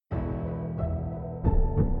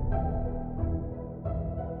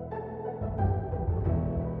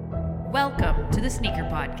to the Sneaker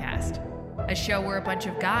Podcast, a show where a bunch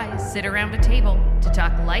of guys sit around a table to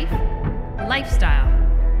talk life, lifestyle,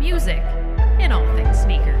 music, and all things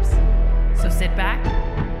sneakers. So sit back,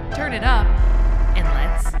 turn it up, and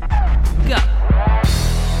let's go.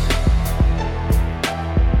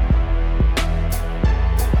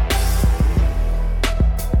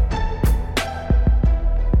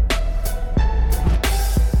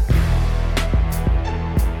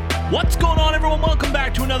 What's going on, everyone? Welcome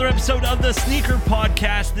back to another episode of the Sneaker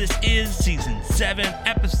Podcast. This is Season 7,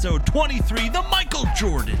 Episode 23, the Michael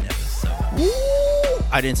Jordan episode. Ooh,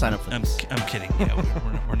 I didn't sign up for this. I'm kidding. Yeah,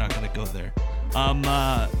 we're not going to go there.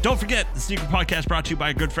 Don't forget, the Sneaker Podcast brought to you by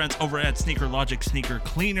our good friends over at Sneaker Logic Sneaker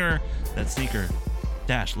Cleaner. That's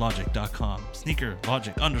sneaker-logic.com. Sneaker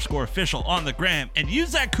Logic _official on the gram. And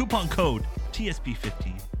use that coupon code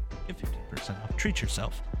TSP15. Get 15% off. Treat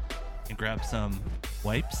yourself. And grab some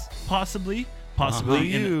wipes, possibly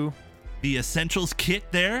in the essentials kit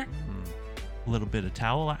there. A little bit of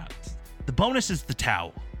towel. The bonus is the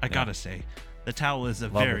towel. I gotta say, the towel is a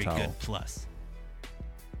very good plus.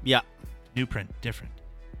 Yeah, new print, different.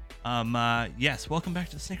 Yes, welcome back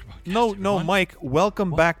to the Sneaker Podcast. No, everyone. Mike,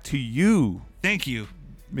 welcome back to you. Thank you.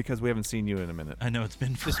 Because we haven't seen you in a minute. I know it's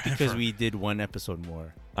been forever. just because we did one episode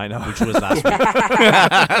more. I know, which was last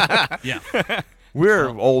week. Yeah. We're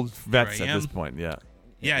old vets here I at this am. point, yeah.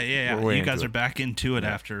 Yeah. We're You guys into are back into it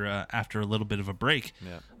after a little bit of a break.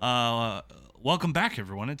 Yeah. Welcome back,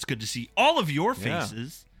 everyone. It's good to see all of your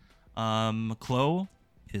faces. Chloe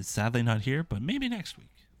is sadly not here, but maybe next week.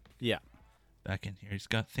 Yeah. Back in here. He's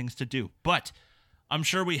got things to do. But I'm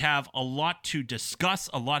sure we have a lot to discuss.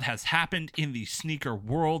 A lot has happened in the sneaker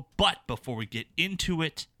world. But before we get into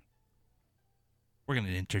it, we're going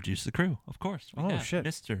to introduce the crew, of course. We have shit.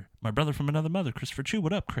 my brother from another mother, Christopher Chu.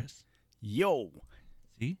 What up, Chris? Yo.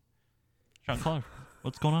 See? Sean Clark,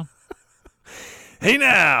 what's going on? Hey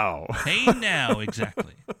now! Hey now,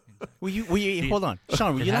 exactly. Were you hold on.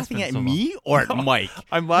 Sean, were It you has laughing been at so long. me or at Mike?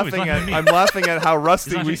 I'm No, he's laughing not me. at laughing at how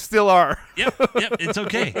rusty not we me. still are. Yep, it's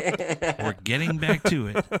okay. We're getting back to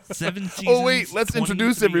it. 7 seasons. Oh, wait, let's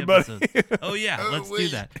introduce 23 everybody. episodes. Oh, yeah, let's do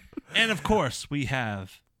that. And, of course, we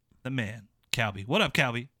have the man, Calby. What up,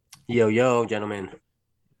 Calby? Yo, gentlemen.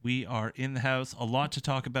 We are in the house. A lot to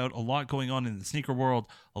talk about. A lot going on in the sneaker world.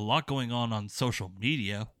 A lot going on social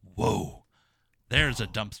media. Whoa. There's a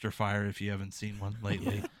dumpster fire if you haven't seen one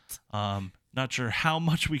lately. Not sure how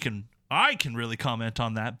much I can really comment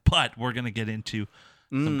on that, but we're going to get into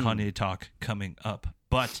some Kanye talk coming up.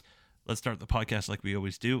 But let's start the podcast like we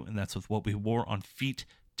always do, and that's with what we wore on feet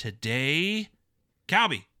today.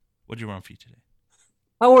 Calby, what did you wear on feet today?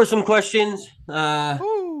 I wore some questions.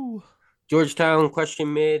 Ooh. Georgetown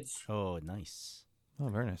question mids. Oh, nice. Oh,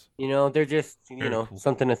 very nice. You know, they're just, Very cool.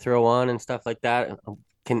 something to throw on and stuff like that.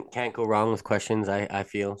 Can't go wrong with questions, I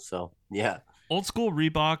feel. So, yeah. Old school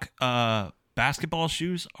Reebok basketball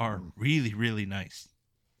shoes are really, really nice.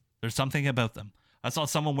 There's something about them. I saw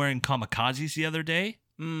someone wearing kamikazes the other day.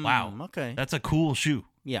 Wow. Okay. That's a cool shoe.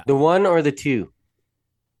 Yeah. The 1 or the 2?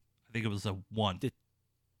 I think it was a 1.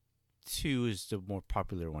 2 is the more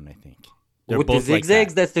popular one, I think. With the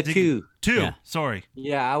zigzags, that's the 2. 2. Yeah. Sorry.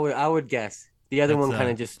 Yeah, I would guess. The other That's, one kind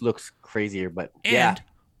of just looks crazier, but And yeah.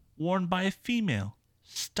 worn by a female.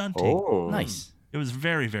 Stunting. Oh, Nice. It was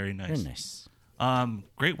very, very nice. Very nice.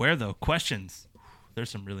 Great wear, though. Questions. There's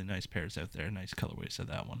some really nice pairs out there. Nice colorways of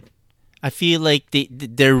that one. I feel like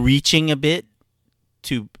they're reaching a bit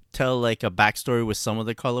to tell like a backstory with some of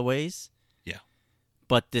the colorways. Yeah.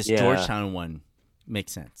 But this Yeah. Georgetown one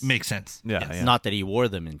makes sense. Makes sense. Yeah, Yes. yeah. Not that he wore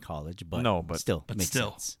them in college, but No, but still But makes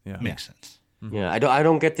still. sense. Yeah. Makes sense. Yeah, I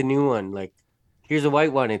don't get the new one. Like, here's a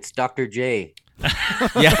white one. It's Dr. J.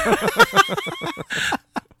 Yeah.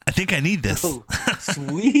 I think I need this. Oh,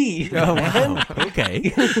 sweet. Oh, man. wow. Okay.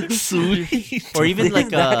 Sweet. Or even like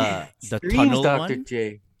the Screams tunnel Dr. one.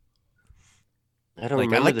 J. I don't Like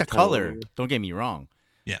I remember like the tunnel color. one. Don't get me wrong.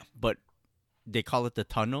 Yeah. But they call it the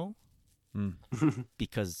tunnel Mm.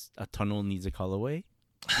 because a tunnel needs a colorway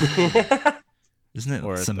Isn't it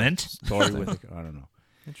or cement? story with I don't know.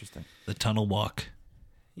 Interesting. The tunnel walk.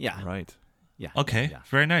 Yeah. Right. Yeah. Okay. Yeah.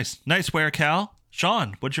 Very nice. Nice wear, Cal.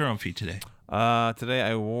 Sean, what's your own feet today? Today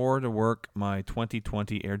I wore to work my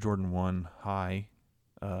 2020 Air Jordan 1 High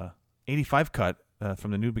 85 cut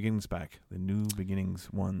from the New Beginnings pack. The New Beginnings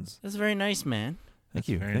ones. That's very nice, man. Thank That's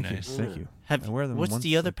you. very Thank nice. you. Thank you. Have I wear them what's once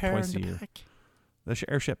the other or pair in twice a the year. pack? The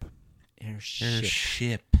Airship. Airship.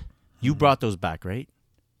 Ship. You brought those back, right?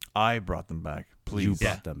 I brought them back. Please. You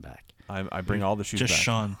brought them back. I bring all the shoes Just back.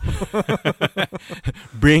 Sean.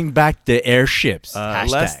 Bring back the airships.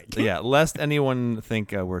 Hashtag. Lest anyone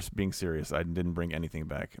think we're being serious. I didn't bring anything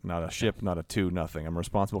back. Not a ship, not a nothing. I'm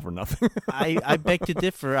responsible for nothing. I beg to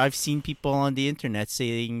differ. I've seen people on the internet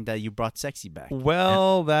saying that you brought sexy back.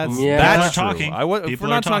 Well, that's Yeah. that's People are true. talking. If People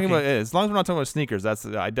we're are not talking talking. about as long as we're not talking about sneakers,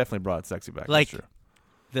 I definitely brought sexy back. Like, that's true.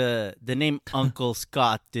 The name Uncle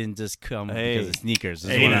Scott didn't just come because of sneakers. Is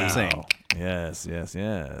Hey, what now. I'm saying. Yes.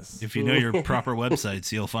 If you know your proper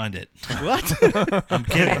websites, you'll find it. What? I'm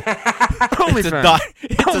kidding. Only It's a fans. dot.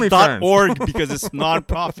 It's Only a dot fans. .org because it's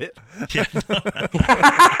non-profit. Yeah.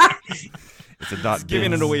 It's a dot.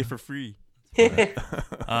 Giving biz. it away for free.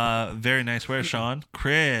 Very nice wear, Sean.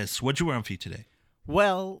 Chris, what'd you wear on feet today?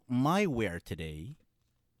 Well, my wear today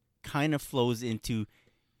kind of flows into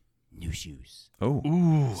new shoes. Oh.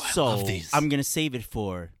 Ooh, So I love these. I'm gonna save it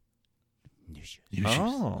for new shoes. New shoes.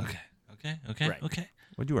 Oh. Okay. Right. Okay.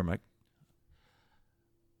 What'd you wear, Mike?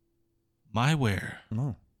 My wear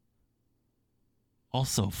Oh.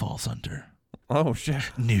 also falls under Oh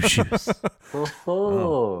shit. new shoes.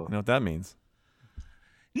 Oh. You know what that means?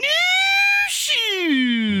 New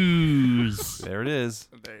shoes. There it is.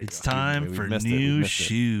 It's time We for missed it. We new missed it.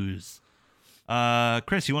 shoes.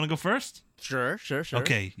 Chris, you want to go first? Sure.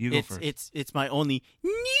 Okay, you go first. It's my only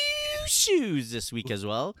new shoes this week as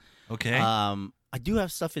well. Okay. I do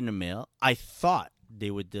have stuff in the mail. I thought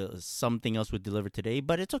they would something else would deliver today,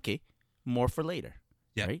 but it's okay. More for later.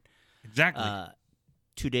 Yeah. Right. Exactly.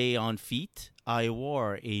 Today on feet, I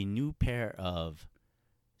wore a new pair of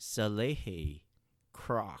Salehe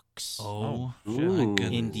Crocs. oh, Ooh. my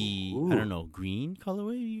goodness. In the I don't know, green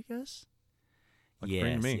colorway, you guess? Like yes,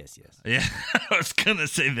 green to me. yes. Yeah, I was gonna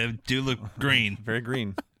say they do look green. Very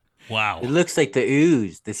green. Wow. It looks like the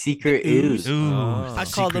ooze, the secret ooze. Ooh, Oh. I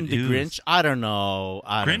call them the secret ooze. Grinch. I don't know.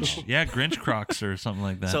 Grinch, yeah, Grinch Crocs or something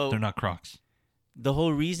like that. So- They're not Crocs. The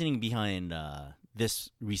whole reasoning behind this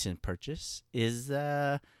recent purchase is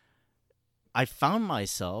I found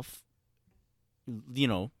myself,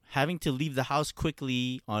 having to leave the house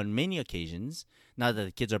quickly on many occasions. Now that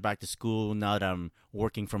the kids are back to school, now that I'm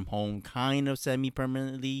working from home kind of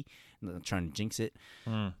semi-permanently, I'm not trying to jinx it.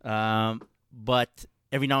 But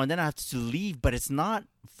every now and then I have to leave, but it's not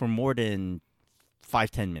for more than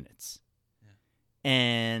 5-10 minutes.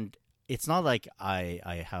 And it's not like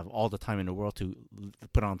I have all the time in the world to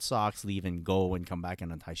put on socks, leave and go and come back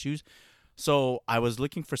and untie shoes. So I was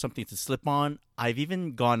looking for something to slip on. I've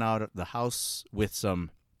even gone out of the house with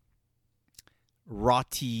some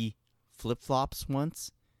Rotty flip-flops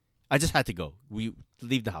once. I just had to go. We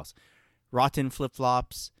leave the house. Rotten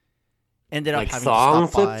flip-flops. Ended up Like having thong to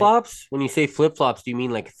stop by. flip-flops? When you say flip-flops, do you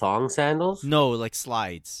mean like thong sandals? No, like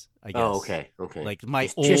slides, I guess. Oh, okay. Like my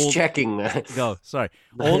Just checking that.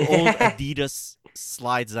 Old Adidas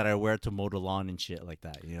slides that I wear to mow the lawn and shit like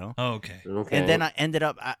that, Oh, okay. Okay. And then I ended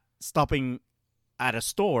up stopping at a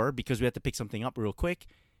store because we had to pick something up real quick.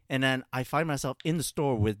 And then I find myself in the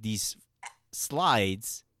store with these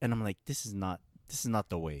slides, and I'm like, this is not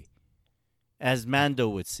the way. As Mando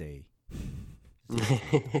would say,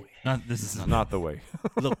 This is not. Not the way.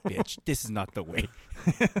 look, bitch, this is not the way.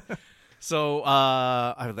 So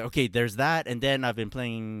I was like, okay, there's that. And then I've been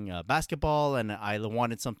playing basketball, and I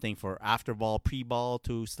wanted something for after ball, pre-ball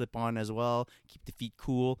to slip on as well, keep the feet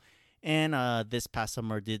cool. And this past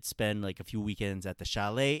summer, did spend like a few weekends at the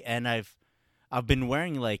chalet, and I've been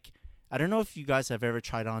wearing like, I don't know if you guys have ever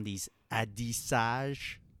tried on these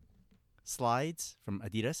Adissage slides from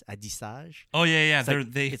Adidas. Adissage. Oh yeah. It's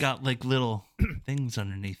like- They it's- got like little things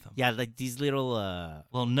underneath them. Yeah, like these little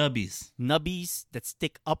Little nubbies. nubbies that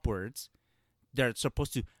stick upwards. They're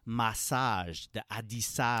supposed to massage the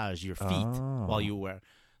adissage your feet Oh. while you wear.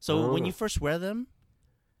 So when Oh. you first wear them,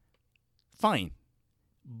 fine,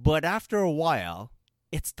 but after a while,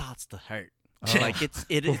 it starts to hurt. Like it's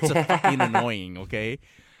a fucking annoying. Okay,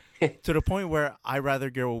 to the point where I rather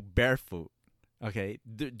go barefoot. Okay,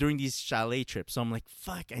 during these chalet trips, so I'm like,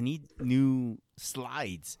 fuck, I need new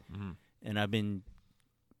slides, and I've been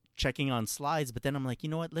checking on slides, but then I'm like, you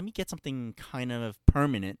know what? Let me get something kind of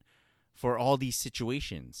permanent for all these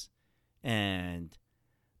situations. And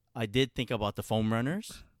I did think about the foam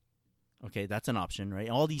runners. Okay, that's an option, right?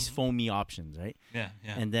 All these foamy options, right? Yeah.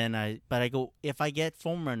 And then I go, if I get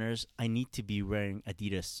foam runners, I need to be wearing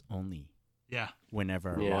Adidas only Yeah.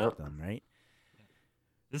 whenever I Yeah. rock them, right?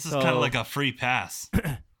 This is So- kind of like a free pass. I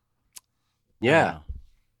don't Yeah. know.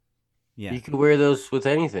 Yeah. You could wear those with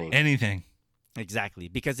anything. Anything. Exactly,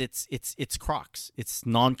 because it's Crocs. It's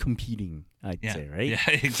non-competing, I'd Yeah. say, right? Yeah.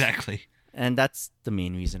 Exactly. And that's the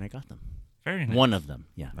main reason I got them. Very nice. One of them,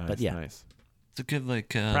 yeah. Nice, but yeah, nice. It's a good like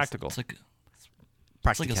Practical. It's like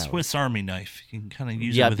It's like a Swiss Army knife. You can kind of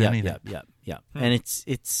use it Yep, with yep, anything. yep, yep. And it's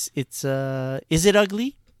is it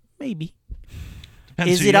ugly? Maybe.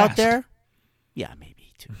 Depends Is who it you out ask. there? Yeah,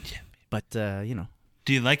 maybe too. Yeah. But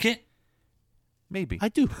Do you like it? Maybe. I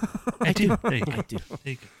do. I do. There you go. I do. There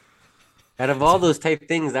you go. Out of all those type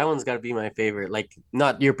things, that one's got to be my favorite. Like,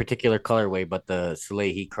 not your particular colorway, but the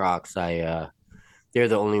Soleil Heat Crocs. They're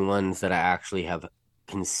the only ones that I actually have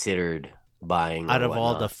considered buying. Out or of all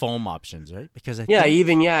the whatnot. foam options, right? Because I Yeah,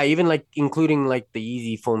 think, even like including like the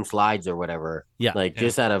Easy Foam slides or whatever. Yeah. Like Yeah.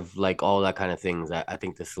 just out of like all that kind of things, I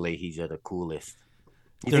think the Soleil Heats are the coolest.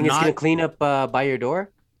 You They're think it's gonna not- clean up by your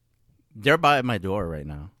door? they're by my door right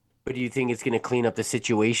now. But do you think it's gonna clean up the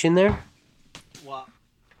situation there?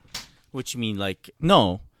 Which mean like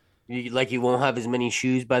no, You won't have as many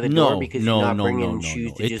shoes by the no, door because no, you're not no, bringing no, no, shoes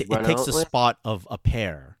no. to It, just it run takes out the with? spot of a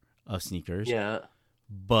pair of sneakers. Yeah.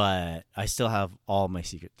 But I still have all my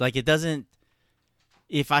secrets. Like it doesn't.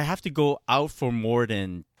 If I have to go out for more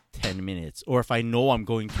than 10 minutes, or if I know I'm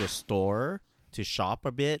going to a store to shop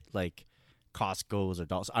a bit, like Costco's or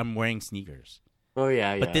Dolls, I'm wearing sneakers. Oh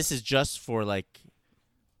yeah, yeah. But this is just for like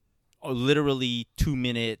literally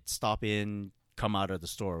 2-minute stop in, come out of the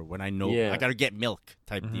store when I know Yeah. I gotta get milk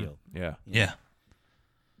type deal. Yeah. Yeah.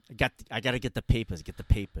 I gotta get the papers.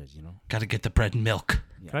 You know. Got to get the bread and milk.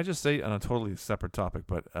 Can I just say on a totally separate topic,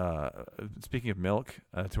 but speaking of milk,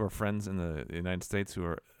 to our friends in the United States who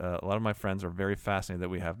are, a lot of my friends are very fascinated that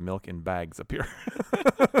we have milk in bags up here.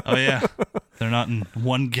 Oh, yeah. They're not in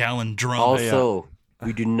 1 gallon drums. Also,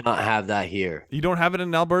 we do not have that here. You don't have it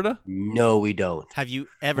in Alberta? No, we don't. Have you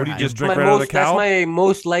ever? What do you had just it? drink right out of the That's cow? my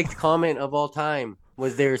most liked comment of all time.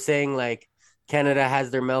 Was they were saying like Canada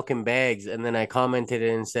has their milk in bags, and then I commented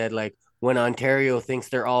it and said like when Ontario thinks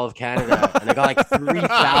they're all of Canada, and I got like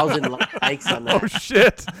 3,000 likes on Oh, that.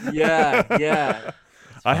 shit. Yeah.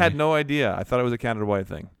 I had no idea. I thought it was a Canada-wide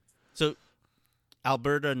thing. So,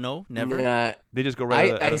 Alberta, no, never. They just go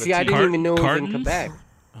right out I of the see. I tea. didn't even know it was in Cartons? Quebec.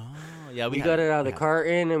 Oh, yeah, We had got it out of the yeah.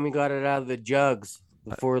 carton, and we got it out of the jugs,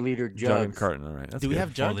 the 4-liter Jug and jugs. carton, all right. That's Do we good.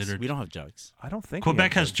 have jugs? 4-liter. We don't have jugs. I don't think we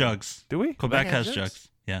Quebec have has jugs. Do we? Quebec has has jugs? jugs.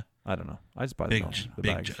 Yeah. I don't know. I just buy the Big, milk, the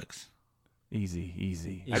big bags. jugs.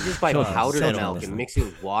 Easy. I just buy Sure. powdered Settle milk this. and mix it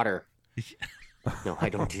with water. No, I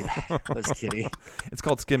don't do that. I was kidding. It's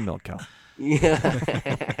called skim milk, Cal.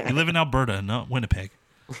 Yeah. You live in Alberta, not Winnipeg.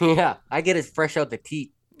 Yeah. I get it fresh out the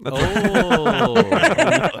teat. Oh,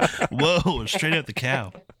 Whoa, straight out the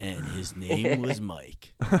cow. and his name was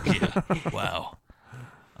Mike. Yeah. Wow.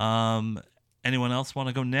 Anyone else want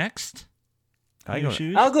to go next? I Your go-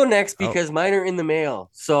 shoes? I'll go next because mine are in the mail.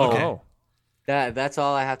 So Okay. Oh, that's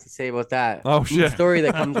all I have to say about that. Oh, Neat shit. story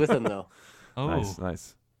that comes with them though. Oh,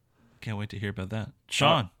 nice. can't wait to hear about that.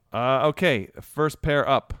 Sean. Okay, first pair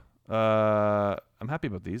up. I'm happy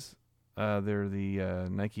about these. They're the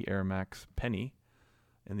Nike Air Max Penny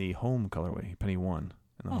in the home colorway, Penny 1. In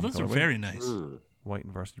the Oh, home those are colorway. very nice. White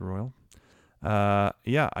and Varsity Royal.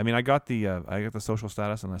 Yeah, I mean, I got the social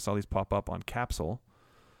status, and I saw these pop up on Capsule,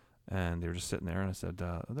 and they were just sitting there, and I said,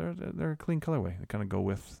 they're a clean colorway. They kind of go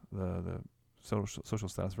with the social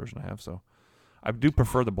status version I have. So I do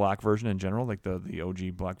prefer the black version in general, like the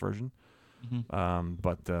OG black version. Mm-hmm.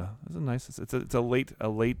 But it's a nice. It's a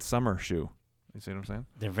late summer shoe. You see what I'm saying?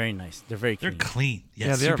 They're very nice. They're very They're clean. clean.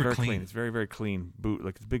 Yeah, they are super very clean. It's very, very clean boot.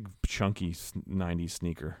 Like it's a big, chunky 90s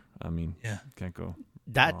sneaker. I mean, Yeah. can't go.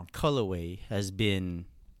 That wrong. colorway has been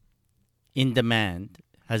in demand,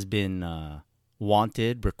 has been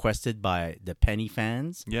wanted, requested by the Penny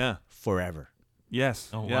fans Yeah. forever. Yes.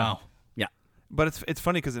 Oh, yeah. wow. But it's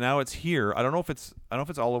funny because now it's here. I don't know if it's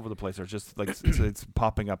all over the place or it's just like it's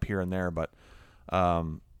popping up here and there. But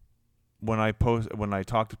when I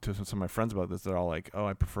talked to some of my friends about this, they're all like, "Oh,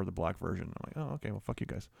 I prefer the black version." I'm like, "Oh, okay. Well, fuck you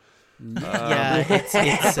guys." Yeah,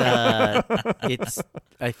 it's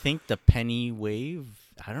I think the Penny wave.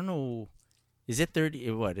 I don't know. Is it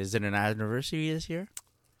 30? What is it? An anniversary this year?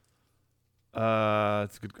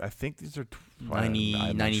 It's good. I think these are 90,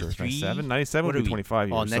 I'm not sure. 93? 97 What would are be we- 25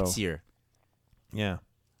 years. Oh, next so, year. Yeah.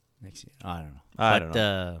 Next year. I don't know. I but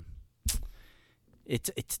don't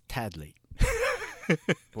it's tad late.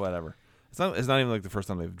 Whatever. It's not even like the first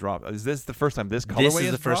time they've dropped. Is this the first time this colorway This is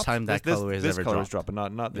has the first dropped? time that colorway has this ever color's dropped. dropped,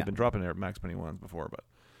 but not they've Yeah. been dropping their Max Penny ones before, but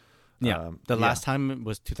Yeah. The yeah. last time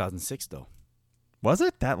was 2006 though. Was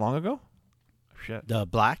it that long ago? Shit. The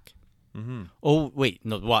black. Mm-hmm. Oh wait,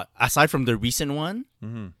 no. What? Aside from the recent one,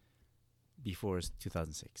 Mm-hmm. before is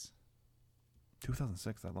 2006.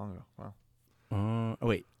 2006, that long ago. Wow. Oh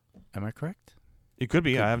wait, am I correct? It could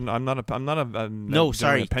be. I'm not a No, doing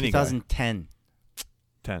sorry, a penny guy. 2010.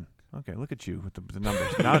 10. Okay, look at you with the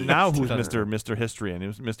numbers. Now who's Mr. History and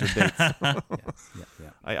who's Mr. Dates?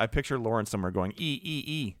 Yeah. I picture Lauren somewhere going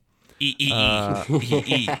E.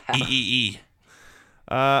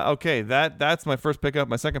 Okay, that's my first pickup.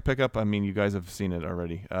 My second pickup, I mean, you guys have seen it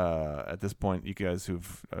already. At this point, you guys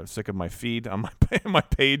who've sick of my feed on my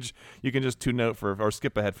page, you can just tune out or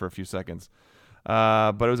skip ahead for a few seconds.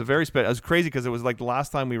 But it was it was crazy because it was like the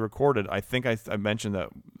last time we recorded. I think I mentioned that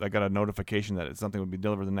I got a notification that something would be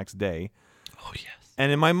delivered the next day. Oh yes.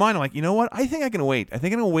 And in my mind, I'm like, you know what? I think I can wait. I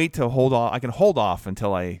think I'm gonna wait to hold off. I can hold off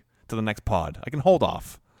until the next pod. I can hold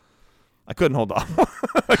off. I couldn't hold off.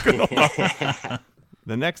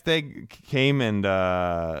 The next day came and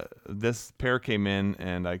this pair came in,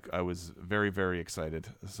 and I was very, very excited.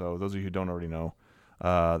 So those of you who don't already know,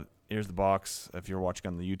 here's the box. If you're watching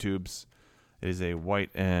on the YouTubes, it is a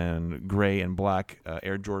white and gray and black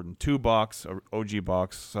Air Jordan 2 box, OG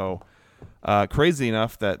box. So crazy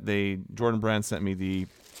enough that Jordan Brand sent me the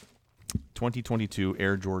 2022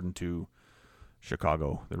 Air Jordan 2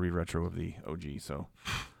 Chicago, the re-retro of the OG. So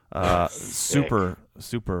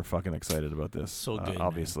super fucking excited about this. So good,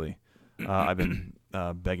 obviously. I've been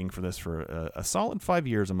begging for this for a solid 5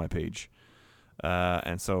 years on my page.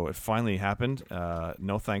 And so it finally happened.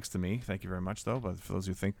 No thanks to me. Thank you very much, though. But for those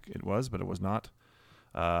who think it was, but it was not.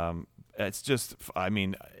 It's just, I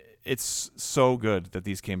mean, it's so good that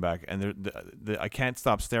these came back, and I can't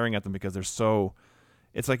stop staring at them because they're so.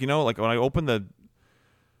 It's like, like when I open the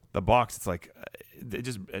box, it's like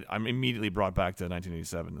I'm immediately brought back to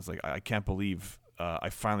 1987. It's like I can't believe I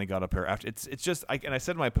finally got a pair after. It's just and I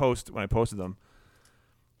said in my post when I posted them,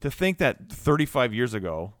 to think that 35 years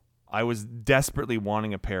ago I was desperately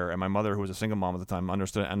wanting a pair, and my mother, who was a single mom at the time,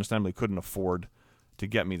 understandably couldn't afford to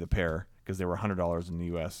get me the pair because they were $100 in the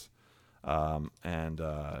U.S. And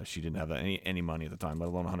she didn't have any money at the time, let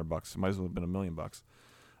alone $100. It might as well have been $1 million.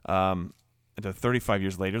 And 35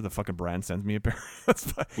 years later, the fucking brand sends me a pair.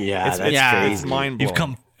 That's crazy. It's mind blowing. You've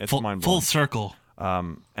come full circle.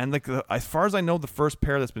 And like as far as I know, the first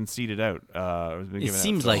pair that's been seeded out. It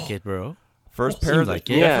seems like it, bro. First pair, like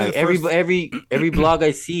it. Yeah, every blog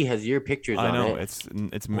I see has your pictures on it. I know it's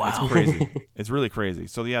crazy. It's really crazy.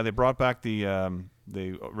 So yeah, they brought back the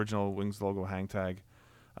original Wings logo hang tag.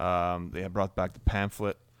 They have brought back the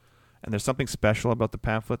pamphlet, and there's something special about the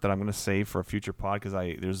pamphlet that I'm going to save for a future pod because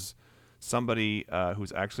there's somebody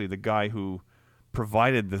who's actually the guy who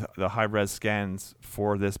provided the high res scans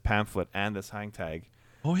for this pamphlet and this hang tag.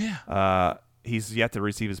 Oh yeah. He's yet to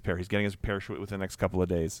receive his pair. He's getting his pair within the next couple of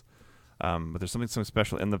days. But there's something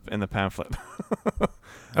special in the pamphlet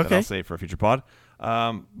that I'll save for a future pod.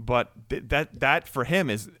 But that for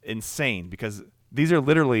him is insane because these are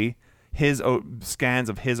literally his scans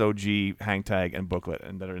of his OG hang tag and booklet,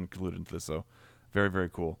 and that are included into this. So very, very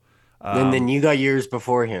cool. And then you got yours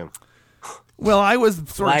before him. Well, I was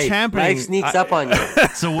sort of championing. Life sneaks up on you.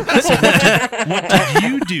 So what did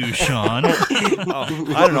you do, Sean? I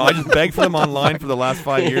don't know. I just begged for them online for the last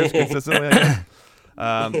 5 years consistently. I guess.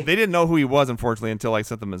 They didn't know who he was, unfortunately, until I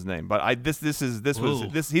sent them his name. But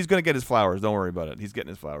he's gonna get his flowers. Don't worry about it. He's getting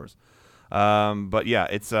his flowers. But yeah,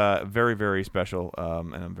 it's very, very special,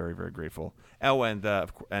 and I'm very, very grateful. Oh, and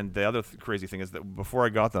the other crazy thing is that before I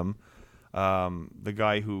got them, the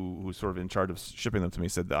guy who's sort of in charge of shipping them to me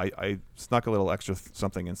said that I snuck a little extra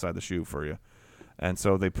something inside the shoe for you, and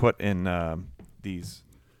so they put in these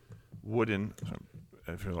wooden.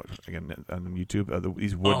 If you're again on YouTube,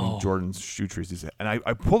 these wooden Jordan shoe trees, and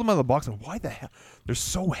I pulled them out of the box. And why the hell? They're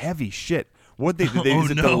so heavy. Shit. What they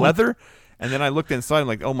use it the leather? And then I looked inside. I'm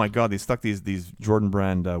like, oh my god, they stuck these Jordan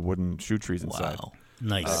brand wooden shoe trees inside. Wow.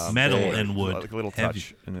 Nice. Metal and wood. Like a little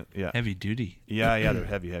touch. And heavy duty. Yeah, they're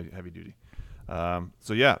heavy duty.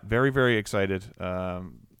 So yeah, very, very excited.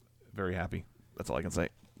 Very happy. That's all I can say.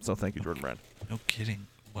 So thank you, Jordan Brand. No kidding.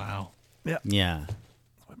 Wow. Yeah.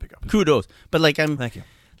 Pick up. Kudos. But thank you.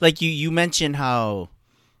 Like you mentioned how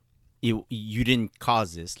you didn't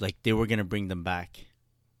cause this. Like they were gonna bring them back.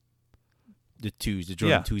 The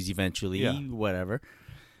Jordan 2s eventually, whatever.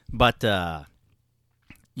 But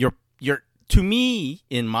you're to me,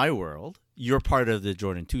 in my world, you're part of the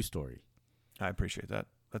Jordan 2 story. I appreciate that.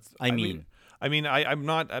 I'm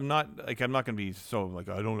not going to be so like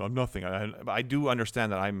I'm nothing. I do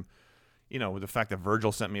understand that I'm, with the fact that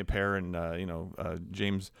Virgil sent me a pair and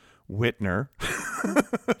James Whitner.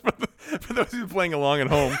 For those who are playing along at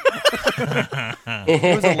home,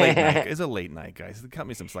 it was a late night. It's a late night, guys. Cut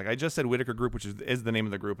me some slack. I just said Whitaker Group, which is the name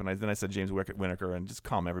of the group, and then I said James Whitaker, and just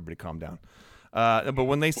everybody calm down. But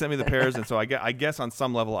when they sent me the pairs, and so I guess on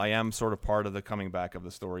some level I am sort of part of the coming back of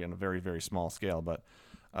the story on a very, very small scale. But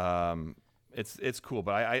it's cool,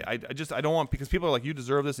 but I just I don't want, because people are like, you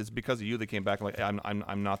deserve this. It's because of you they came back. I'm like,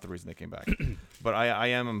 I'm not the reason they came back, but I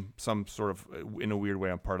am some sort of, in a weird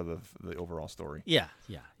way, I'm part of the overall story. Yeah.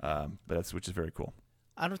 But which is very cool.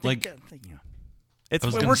 I don't think.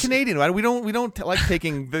 We're Canadian, right? We don't like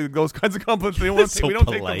taking those kinds of compliments. We don't take them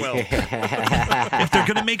well. If they're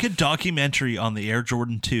gonna make a documentary on the Air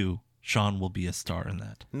Jordan 2, Sean will be a star in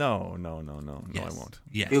that. No, Yes. I won't.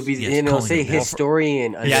 Yes. It'll be, Colin say will.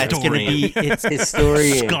 historian. Yeah, it's gonna be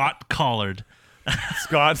historian. Scott Collard.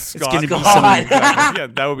 Scott. gonna be God. Yeah,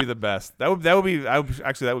 that would be the best. That would be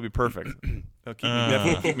that would be perfect.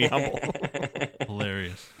 That'll keep me humble.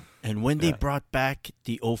 Hilarious. And when they brought back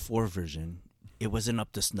the 04 version, it wasn't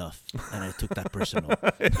up to snuff, and I took that personal.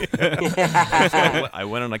 I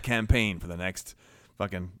went on a campaign for the next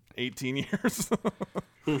fucking 18 years.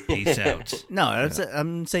 Peace out. No,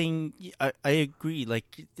 I'm saying I agree.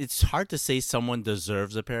 Like, it's hard to say someone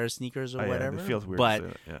deserves a pair of sneakers or whatever. It feels weird but to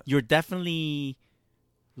say that, you're definitely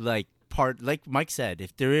like like Mike said,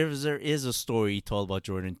 if there is a story told about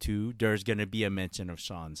Jordan 2, there's gonna be a mention of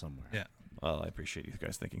Sean somewhere. Yeah. Well, I appreciate you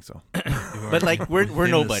guys thinking so. But like we're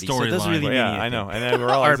nobody, so it doesn't really mean anything. I know, and then we're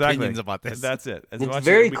all Our exactly opinions about this. That's it. It's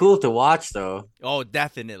very cool to watch, though. Oh,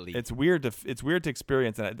 definitely. It's weird to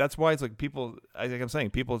experience, and that's why it's like people. I'm saying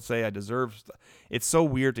people say I deserve. It's so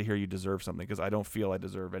weird to hear you deserve something, because I don't feel I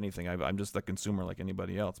deserve anything. I'm just a consumer like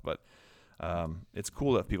anybody else. But it's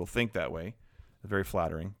cool that people think that way. It's very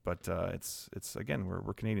flattering. But it's again,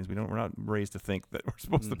 we're Canadians. We're not raised to think that we're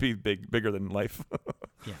supposed to be bigger than life.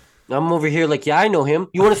 Yeah. I'm over here like, yeah, I know him.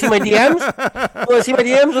 You want to see my DMs? You want to see my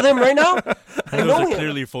DMs with him right now? I Those know are him.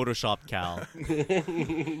 clearly Photoshopped, Cal. Or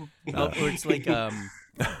it's like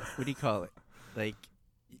what do you call it? Like,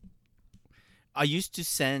 I used to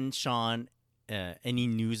send Sean any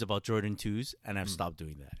news about Jordan 2s, and I've stopped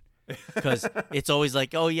doing that. Because it's always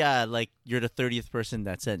like, oh yeah, like you're the 30th person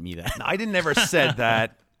that sent me that. I didn't never said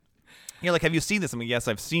that. Yeah, like, have you seen this? I mean, yes,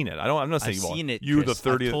 I've seen it. I'm not saying I've seen it. You Chris. the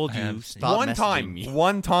 30th. I told you, stop messaging me.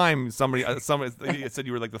 One time, somebody said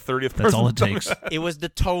you were like the 30th person. That's all it takes. It was the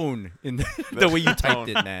tone in the way you typed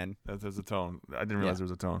it, man. There's a tone. I didn't realize there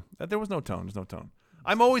was a tone. There was no tone. There's no tone.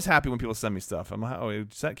 I'm always happy when people send me stuff.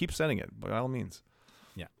 Keep sending it by all means.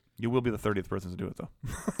 Yeah, you will be the 30th person to do it, though.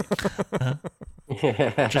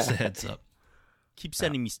 Just a heads up. Keep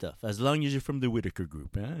sending me stuff as long as you're from the Whitaker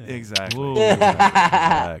group. Huh? Exactly.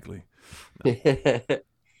 Exactly.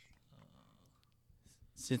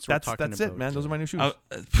 Since we're That's talking it, about, man. Those are my new shoes.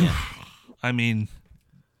 I mean,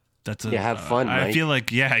 that's Yeah, have fun, I Mike. feel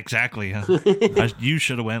like, yeah, exactly. You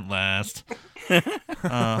should have went last. But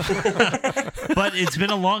it's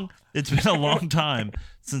been a long time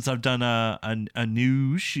since I've done a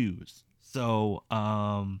new shoes. So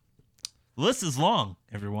the list is long,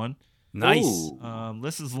 everyone. Nice. Ooh.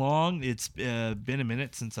 List is long. It's been a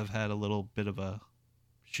minute since I've had a little bit of a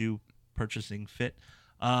shoe purchasing fit.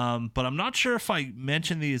 But I'm not sure if I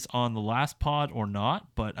mentioned these on the last pod or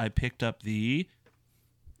not, but I picked up the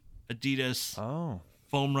Adidas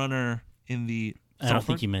foam runner in the I don't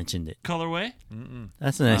think you mentioned it. colorway.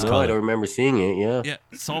 That's a nice No, color. I don't remember seeing it. Yeah. Yeah,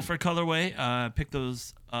 sulfur colorway. Picked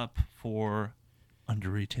those up for under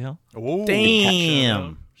retail. Oh,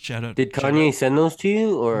 Damn. Shout out. Did Kanye send those to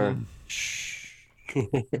you, or?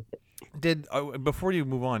 Before you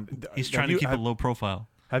move on, He's trying to keep it low profile.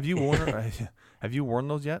 Have you worn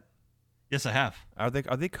those yet? Yes, I have. Are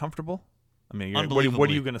they comfortable? I mean, what are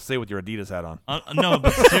Unbelievably. you going to say with your Adidas hat on? No,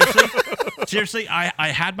 but seriously, I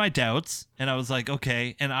had my doubts, and I was like,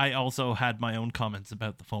 okay. And I also had my own comments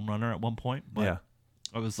about the foam runner at one point. But Yeah.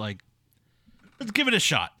 I was like, let's give it a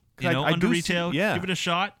shot. You 'Cause know, I under do retail, see- yeah. give it a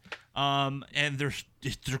shot. And they're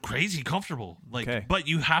crazy comfortable. Like, Okay. but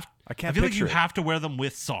you have. I can't feel like picture you it. have to wear them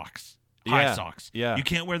with socks, high Yeah, socks. yeah. You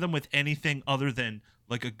can't wear them with anything other than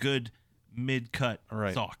like a good mid-cut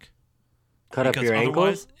Right. sock. Cut up Because your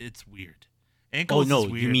otherwise, ankles? it's weird. Oh Ankles no,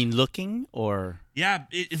 is weird. you mean looking or Yeah,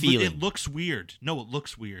 it feeling? looks weird. No, it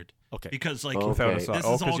looks weird. okay? Because like Oh, Without a Okay. sock. this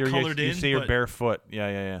Oh, is 'cause all you're, colored you in. see your but bare foot.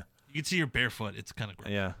 Yeah. You can see your barefoot. It's kind of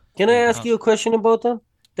gross. Yeah. Can I ask you a question about them?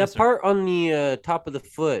 That Yes, sir. part on the top of the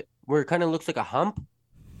foot where it kind of looks like a hump,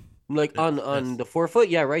 like on Yes. the forefoot.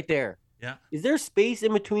 Yeah, right there. Yeah. Is there space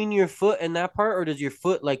in between your foot and that part, or does your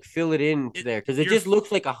foot like fill it in there? Because it your just f-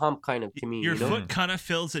 looks like a hump kind of to me. Your you know? foot kind of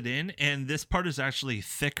fills it in, and this part is actually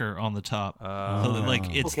thicker on the top. So that,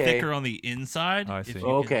 like it's Okay. thicker on the inside. Oh, I if see. you can-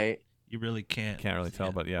 Okay. You really can't. Can't really see tell,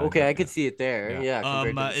 it. but yeah. Okay, I could see it there. Yeah. Yeah.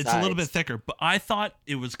 compared to the It's a little bit sides. thicker, but I thought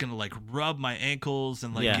it was gonna like rub my ankles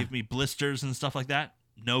and like Yeah. give me blisters and stuff like that.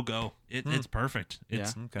 No go. It's perfect.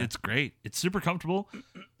 It's okay. it's great. It's super comfortable.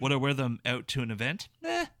 Would I wear them out to an event?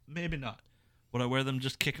 Maybe not. Would I wear them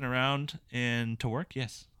just kicking around and to work?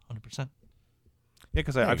 Yes, 100%. Yeah,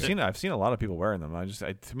 because I've seen a lot of people wearing them.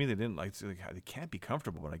 To me they didn't like they can't be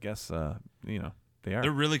comfortable, but I guess they are.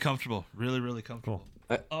 They're really comfortable, really, really comfortable.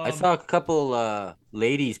 I saw a couple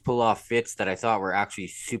ladies pull off fits that I thought were actually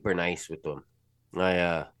super nice with them.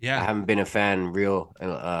 I haven't been a fan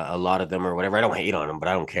a lot of them or whatever. I don't hate on them, but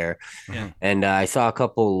I don't care. Yeah. And I saw a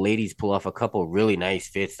couple ladies pull off a couple really nice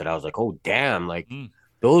fits that I was like, oh damn, like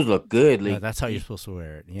those look good. Like that's how you're supposed to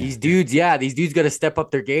wear it. Yeah. These dudes got to step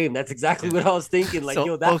up their game. That's exactly what I was thinking. Like,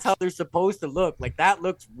 that's how they're supposed to look. Like that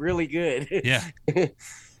looks really good. Yeah.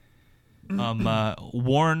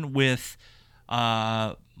 Worn with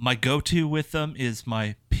my go-to with them is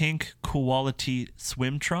my pink quality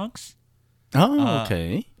swim trunks. Oh,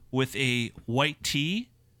 okay. With a white tee,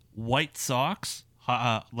 white socks,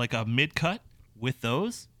 like a mid-cut with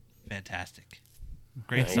those. Fantastic.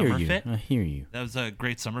 Great summer fit. I hear you. That was a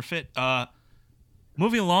great summer fit.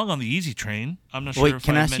 Moving along on the easy train. I'm not sure Wait, if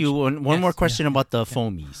can I ask you mentioned- one Yes, more question about the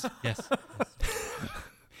foamies? Yes.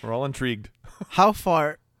 We're all intrigued. How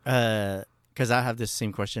far, because I have this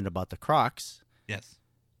same question about the Crocs. Yes.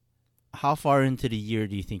 How far into the year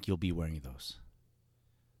do you think you'll be wearing those?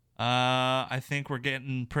 I think we're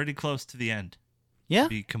getting pretty close to the end. Yeah? To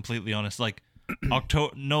be completely honest. Like,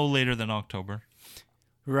 no later than October.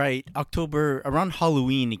 Right. October, around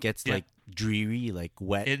Halloween, it gets like dreary, like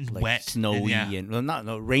wet, And like wet, snowy,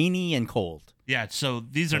 and rainy and cold. Yeah, so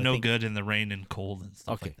these are I no think- good in the rain and cold and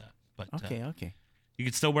stuff Okay. like that. But Okay. you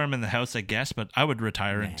could still wear them in the house, I guess, but I would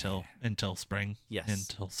retire until spring. Yes.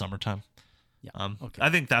 Until summertime. Yeah. Okay.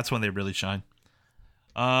 I think that's when they really shine.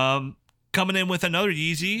 Coming in with another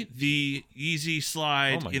Yeezy, the Yeezy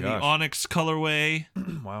Slide in the Onyx colorway.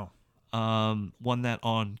 Wow. Won that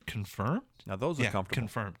on Confirmed. Now those are comfortable.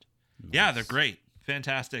 Confirmed. Nice. Yeah, they're great.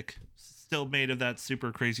 Fantastic. Still made of that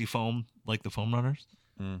super crazy foam, like the foam runners.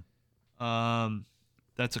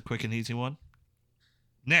 That's a quick and easy one.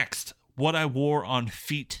 Next, what I wore on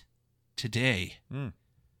feet today. Can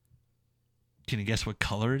you guess what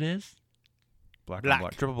color it is? Black. And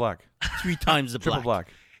black. Triple black. 3 times the black. Triple black.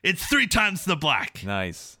 It's 3 times the black.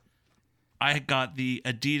 Nice. I got the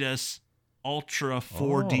Adidas Ultra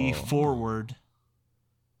 4D Forward,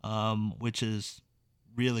 which is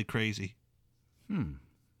really crazy.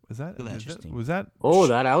 Was that Interesting. Was that? Oh,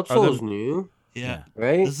 that outsole's new. Yeah.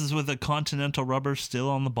 Right? This is with a Continental rubber still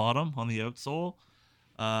on the bottom, on the outsole.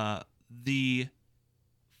 The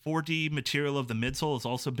 4D material of the midsole has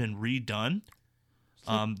also been redone.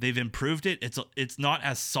 They've improved it. It's not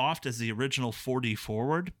as soft as the original 4D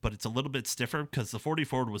Forward, but it's a little bit stiffer because the 4D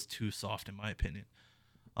Forward was too soft in my opinion.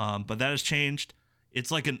 But that has changed.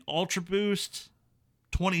 It's like an Ultra Boost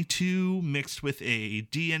 22 mixed with a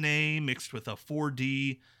DNA mixed with a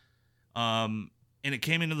 4D. And it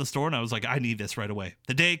came into the store and I was like, I need this right away.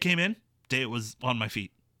 The day it came in, it was on my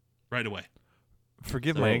feet right away.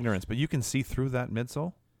 Forgive my ignorance, but you can see through that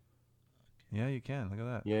midsole? Yeah, you can. Look at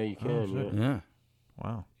that. Yeah, you can. shit. Yeah.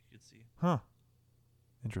 Wow. You can see. Huh.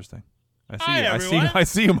 Interesting. I see Hi, you. everyone. I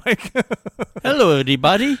see you, Mike. Hello,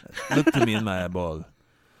 everybody. Look to me in my eyeball.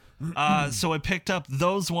 So I picked up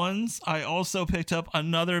those ones. I also picked up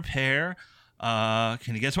another pair. Can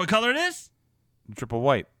you guess what color it is? Triple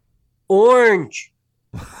white. Orange.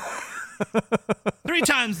 3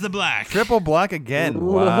 times the black. Triple black again.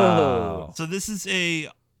 Whoa. Wow. So this is a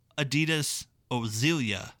Adidas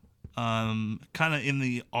Ozelia. Kind of in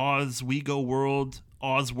the Oswego world,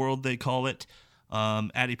 Oz world they call it.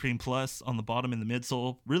 Adiprene Plus on the bottom in the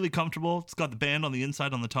midsole. Really comfortable. It's got the band on the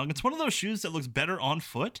inside on the tongue. It's one of those shoes that looks better on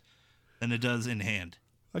foot than it does in hand.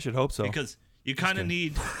 I should hope so. Because you kind of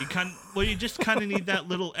need, you just kind of need that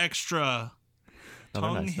little extra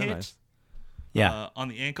tongue nice. They're hit nice. Yeah. on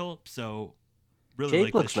the ankle. So really Shape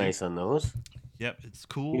like looks this shoe. nice on those. Yep, it's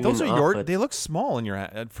cool. Even Those are up, your. but- They look small in your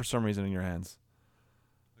for some reason in your hands.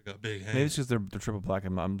 I got big hands. Maybe it's just they're triple black.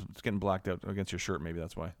 I'm it's getting blacked out against your shirt. Maybe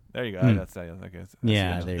that's why. There you go. Hmm. That's okay. I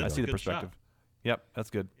Yeah, see there you I go. see the Good shot. perspective. Yep, that's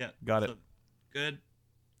good. Yeah, Got it. so good.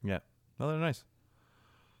 Yeah. No, they're nice.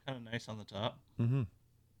 Kind of nice on the top. Mm-hmm.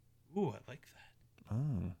 Ooh, I like that.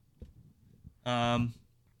 Oh.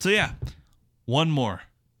 So yeah, one more.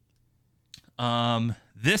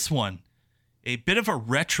 This one, a bit of a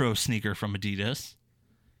retro sneaker from Adidas.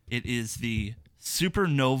 It is the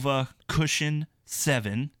Supernova Cushion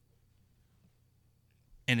 7.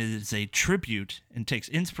 And it is a tribute and takes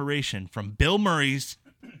inspiration from Bill Murray's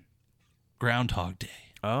Groundhog Day.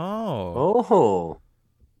 Oh. Oh.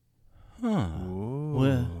 Huh. Ooh.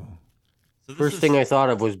 Well, So this First is- thing I thought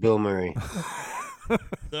of was Bill Murray.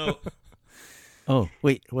 So Oh,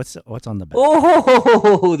 wait. What's on the back?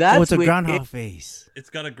 Oh, that's it's a wicked. groundhog face. It's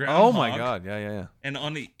got a groundhog. Oh my god! Yeah. And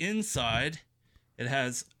on the inside, it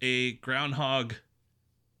has a groundhog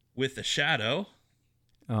with a shadow.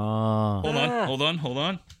 Oh. Hold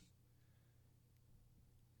on.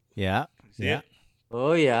 Yeah. See Yeah. it?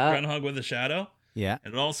 Oh yeah. Groundhog with a shadow. Yeah.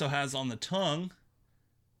 And it also has on the tongue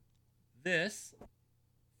this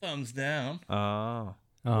thumbs down, Oh.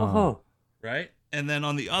 Oh. right? And then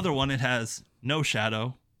on the other one, it has no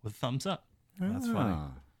shadow with thumbs up. That's funny.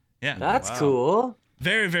 Yeah. That's Wow. cool.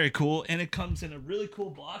 Very, very cool. And it comes in a really cool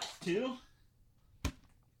box, too.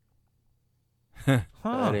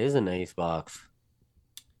 That is a nice box.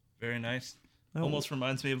 Very nice. Oh. Almost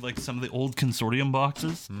reminds me of like some of the old consortium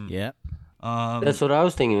boxes. Yeah. That's what I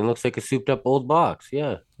was thinking. It looks like a souped up old box.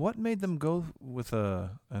 Yeah. What made them go with an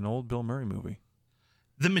old Bill Murray movie?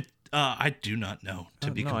 I do not know,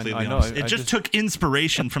 to be No, completely I know. honest. I It just took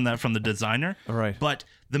inspiration from the designer. All right. But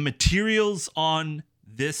the materials on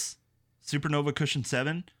this Supernova Cushion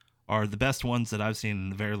 7 are the best ones that I've seen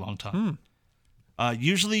in a very long time.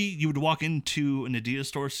 Usually you would walk into an Adidas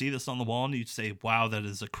store, see this on the wall, and you'd say, wow, that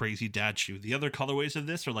is a crazy dad shoe. The other colorways of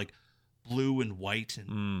this are like blue and white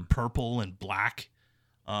and purple and black.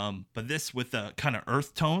 But this with the kind of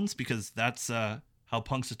earth tones, because that's how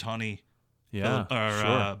Punxsutawney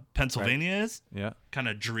Sure. Pennsylvania is. Yeah. Kind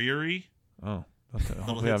of dreary. Oh.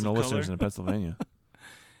 Little We have hits no of listeners color. in Pennsylvania.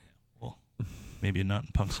 Well, maybe not in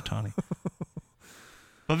Punxsutawney.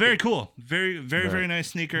 But very cool. Very, very, very nice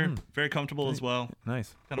sneaker. Very comfortable as well.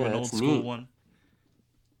 Nice. Kind of Yeah, an old that's school neat. one.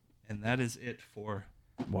 And that is it for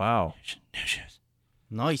Wow. new shoes.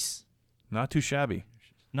 Nice. Not too shabby.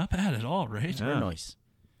 Not bad at all, right? Very nice.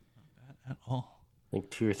 Not bad at all. Like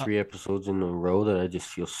 2 or 3 episodes in a row that I just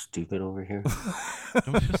feel stupid over here.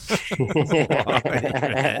 Don't feel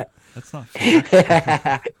That's not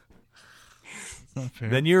fair. That's not fair.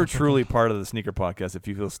 Then you're truly part of the sneaker podcast if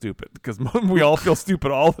you feel stupid, because we all feel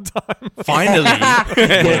stupid all the time. Finally.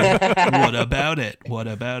 What about it? What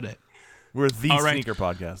about it? We're the All right. sneaker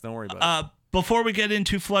podcast. Don't worry about it. Before we get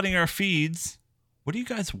into flooding our feeds, what are you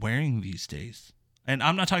guys wearing these days? And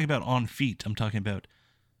I'm not talking about on feet. I'm talking about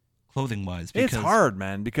clothing wise. It's hard,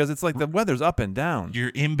 man, because it's like the weather's up and down. You're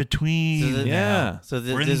in between. Yeah. So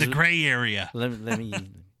We're in the gray area. Let me.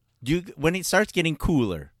 When it starts getting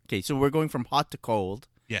cooler. Okay, so we're going from hot to cold.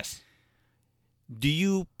 Yes. Do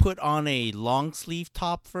you put on a long sleeve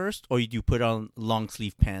top first, or do you put on long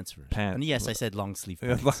sleeve pants first? Pants. And yes, I said long sleeve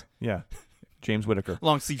pants. Yeah. James Whitaker.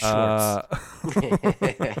 Long sleeve shorts.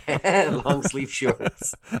 Long sleeve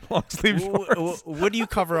shorts. Long sleeve shorts. What do you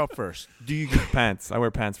cover up first? Do you Pants. I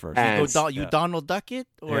wear pants first. Pants. you Donald Duck it,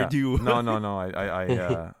 or Yeah. do you? No.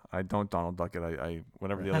 I don't Donald Duck it. I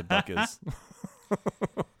whatever the other duck is.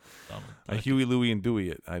 I Huey, Louie, and Dewey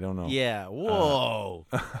it. I don't know. Yeah. Whoa.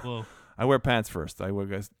 Whoa. I wear pants first. I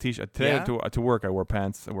wear t-shirt. Today Yeah? to work, I wore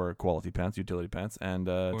pants. I wear quality pants, utility pants, and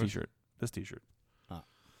course. t-shirt. This t-shirt.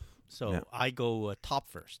 So Yeah. I go top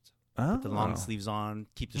first. Oh. Put the long sleeves on.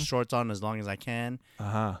 Keep the shorts on as long as I can.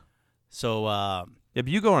 Uh-huh. So Yeah, but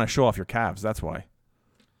you go on to show off your calves. That's why.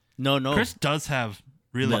 no. Chris does have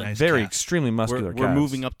really Look, nice Very calves. extremely muscular We're calves.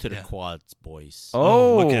 moving up to the Yeah. quads, boys.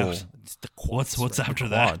 Oh, look out. It's the quads. What's right? after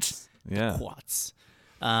that? quads. Yeah. Quads.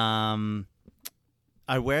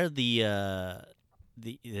 I wear the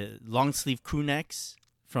long sleeve crew necks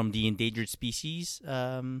from the endangered species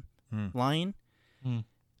line. Hmm.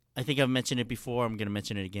 I think I've mentioned it before. I'm gonna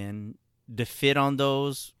mention it again. The fit on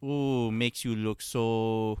those, makes you look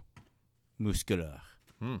so muscular.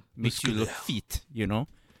 Makes you look fit. You know,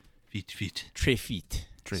 Feet. très fit.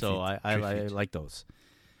 Très So fit. I Très fit. like those.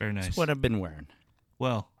 Very nice. That's what I've been wearing.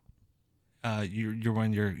 Well, you're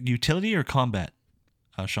wearing your utility or combat,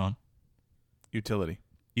 Sean? Utility.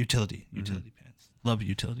 Utility pants. Love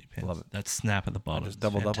utility pants. Love it. That snap at the I bottom. just is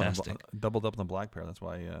doubled fantastic. up on the black pair. That's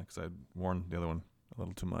why, because I'd worn the other one a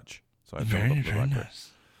little too much. So I Very, doubled up the very black pair.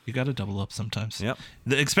 nice. You got to double up sometimes. Yep,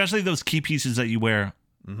 Especially those key pieces that you wear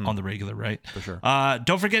on the regular, right? for sure.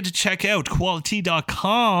 Don't forget to check out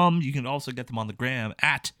quality.com. You can also get them on the gram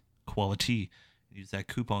at quality. Use that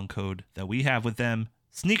coupon code that we have with them,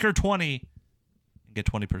 sneaker20, and get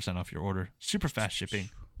 20% off your order. Super fast shipping.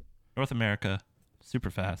 North America, super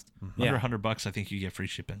fast. Under Yeah. $100, I think you get free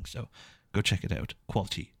shipping. So go check it out.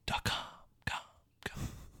 Quality.com.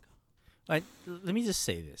 Let me just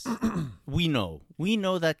say this. We know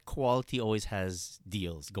that quality always has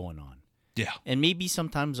deals going on. Yeah. And maybe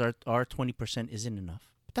sometimes our 20% isn't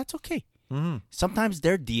enough. But that's okay. Mm-hmm. Sometimes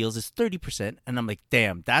their deals is 30%, and I'm like,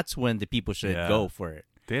 damn, that's when the people should Yeah. go for it.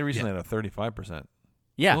 They recently had a 35%.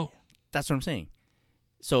 Yeah, Whoa. that's what I'm saying.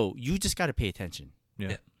 So you just got to pay attention.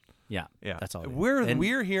 Yeah. Yeah. Yeah, That's all.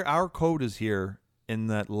 We're here. Our code is here in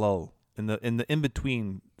that lull, in the in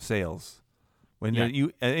between sales. When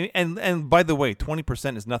you and by the way,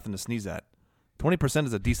 20% is nothing to sneeze at. 20%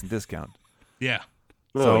 is a decent discount. Yeah.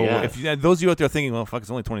 So if those of you out there thinking, well, fuck, it's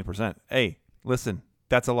only 20%. Hey, listen,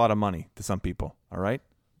 that's a lot of money to some people. All right.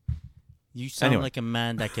 You sound like a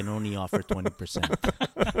man that can only offer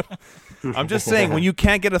 20%. I'm just saying, when you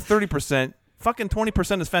can't get a 30%, fucking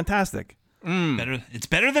 20% is fantastic. It's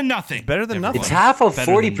better than nothing. Better than nothing. It's half of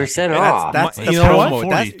 40% off. That's you know what?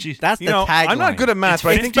 That's the tagline. I'm not good at math, It's but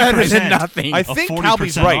I think 50% better than nothing. I think 40%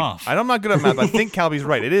 Calby's right. off. I'm not good at math, but I think Calby's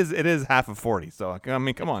right. It is half of 40. So I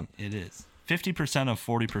mean, come on. It is 50% of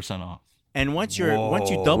 40% off. And once you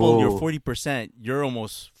double your 40%, you're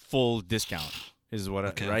almost full discount. Is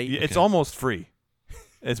what right? It's almost free.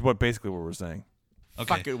 It's basically what we're saying.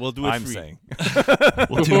 Okay. Fuck it, we'll do it I'm free. saying.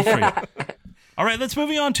 We'll do it free. All right, let's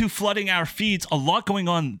moving on to flooding our feeds. A lot going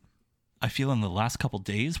on, I feel, in the last couple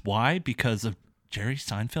days. Why? Because of Jerry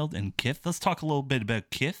Seinfeld and Kith. Let's talk a little bit about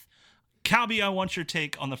Kith. Calby, I want your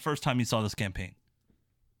take on the first time you saw this campaign.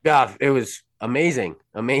 Yeah, it was amazing.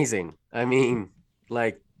 Amazing. I mean,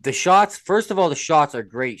 like the shots, first of all, the shots are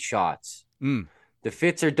great shots. The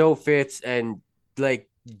fits are dope fits. And like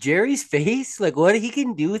Jerry's face, like what he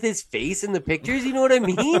can do with his face in the pictures, you know what I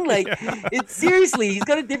mean? Like it's seriously, he's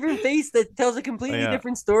got a different face that tells a completely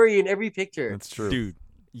different story in every picture. That's true. Dude,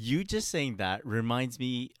 you just saying that reminds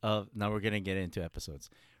me of, now we're going to get into episodes.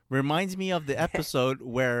 Reminds me of the episode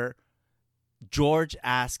where George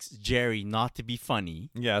asks Jerry not to be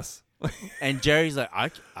funny. Yes. And Jerry's like,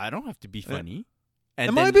 I don't have to be funny. And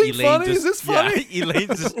Am then I being Elaine funny? Is this funny? Yeah,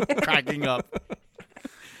 Elaine's just cracking up.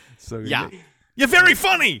 So Yeah. You're very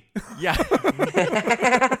funny. Yeah.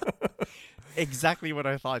 Exactly what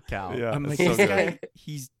I thought, Cal. Yeah, I'm like, it's so this good.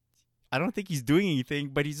 guy, I don't think he's doing anything,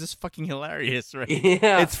 but he's just fucking hilarious, right?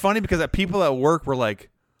 Yeah. It's funny because people at work were like,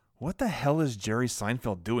 what the hell is Jerry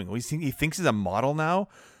Seinfeld doing? Well, he thinks he's a model now.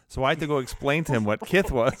 So I had to go explain to him what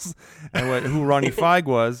Kith was and who Ronnie Feig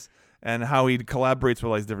was and how he collaborates with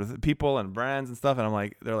all these different people and brands and stuff. And I'm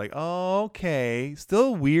like, they're like, oh, okay.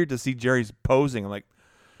 Still weird to see Jerry's posing. I'm like,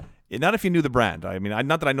 not if you knew the brand. I mean,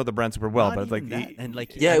 not that I know the brand super well, Not but it's like, even that. And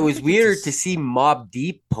like, Yeah, I it don't was think weird it's to see Mobb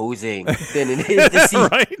Deep posing than it is to see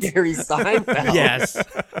Right? Jerry Seinfeld. Yes.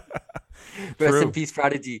 Rest True. in peace,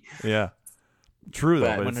 Prodigy. yeah, true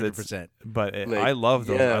though. But- But 100%. Like, I love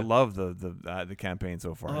those. yeah. I love the campaign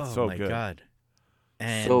so far. Oh It's so my good. God.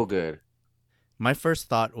 And So good. my first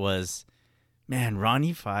thought was, man,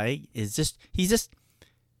 Ronnie Feig he's just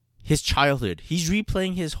his childhood. He's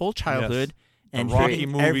replaying his whole childhood and the Rocky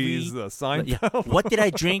hitting movies, the every, Seinfeld. What did I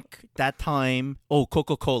drink that time? Oh,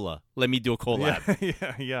 Coca-Cola. Let me do a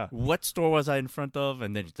collab. yeah. What store was I in front of?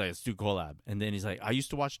 And then he's like, let's do collab. And then he's like, I used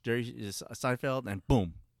to watch Jerry Seinfeld, and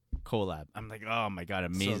boom, collab. I'm like, oh my God,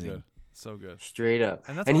 amazing. So good. Straight up.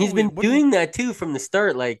 And that's And what he's we- been what do doing that too from the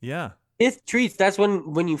start. Like Yeah. Fifth Treats, that's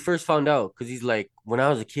when you first found out. Because he's like, when I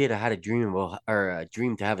was a kid, I had a dream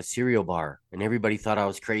to have a cereal bar. And everybody thought I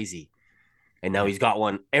was crazy. And now he's got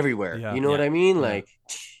one everywhere. Yeah. You know what I mean? Yeah. Like,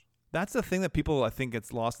 That's the thing that people, I think,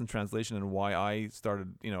 gets lost in translation, and why I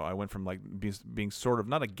started, I went from like being sort of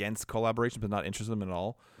not against collaboration, but not interested in them at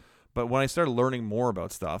all. But when I started learning more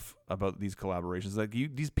about stuff, about these collaborations, like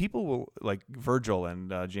these people will, like Virgil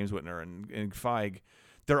and James Whitner and Feig,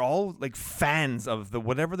 they're all like fans of the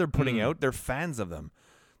whatever they're putting out. They're fans of them.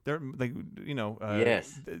 They're like,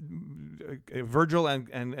 yes. Virgil and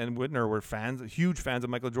Whitner were huge fans of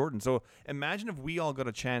Michael Jordan. So imagine if we all got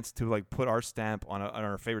a chance to like put our stamp on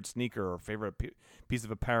our favorite sneaker or favorite piece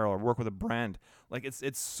of apparel or work with a brand. Like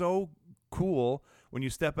it's so cool when you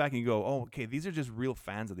step back and you go, oh, okay, these are just real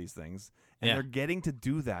fans of these things, and they're getting to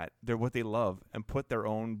do that. They're what they love and put their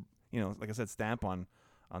own, like I said, stamp on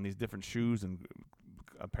these different shoes and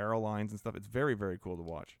apparel lines and stuff. It's very, very cool to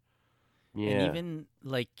watch. Yeah. And even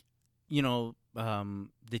like,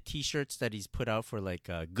 the T-shirts that he's put out for like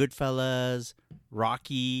Goodfellas,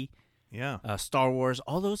 Rocky, Yeah. Star Wars,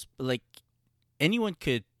 all those, like anyone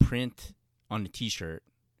could print on a T-shirt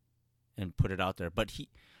and put it out there, but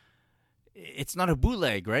it's not a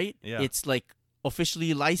bootleg, right? Yeah. It's like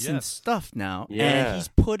officially licensed Yes. stuff now, Yeah. and he's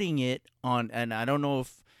putting it on. And I don't know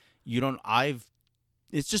if you don't.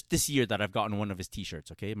 It's just this year that I've gotten one of his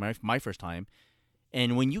T-shirts. Okay, my first time.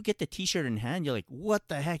 And when you get the T-shirt in hand, you're like, what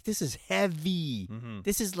the heck? This is heavy. Mm-hmm.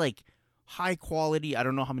 This is like high quality. I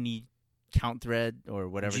don't know how many count thread or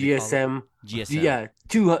whatever. they call it. GSM. GSM. Yeah.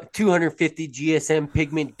 250 GSM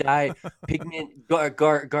pigment dyed,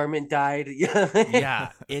 garment dyed.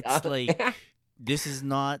 Yeah. It's like, this is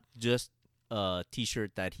not just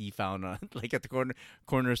T-shirt that he found on like at the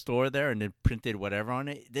corner store there, and then printed whatever on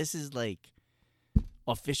it. This is like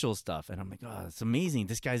official stuff, and I'm like, oh, it's amazing.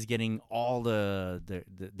 This guy's getting all the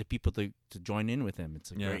people to join in with him.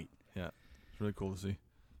 It's great. Yeah, it's really cool to see.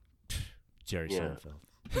 Jerry Yeah.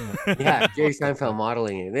 Seinfeld. Yeah, Jerry Seinfeld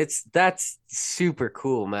modeling it. That's super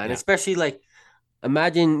cool, man. Yeah. Especially like,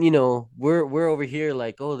 imagine, you know, we're over here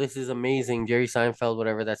like, oh, this is amazing, Jerry Seinfeld,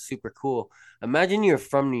 whatever. That's super cool. Imagine you're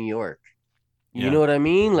from New York. You Yeah. know what I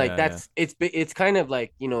mean? Like Yeah, it's kind of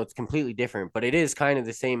like, you know, it's completely different, but it is kind of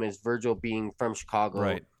the same as Virgil being from Chicago,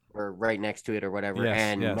 Right. or right next to it or whatever, Yes,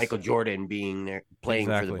 and yes. Michael Jordan being there playing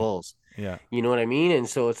for Exactly. the Bulls. Yeah. You know what I mean? And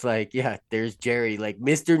so it's like, yeah, there's Jerry, like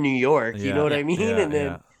Mr. New York. You Yeah. know what I mean? Yeah, And then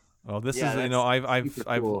yeah. Well, this Yeah, is, you that's know, I've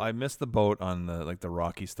super cool. I missed the boat on the like the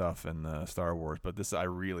Rocky stuff and the Star Wars, but this I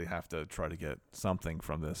really have to try to get something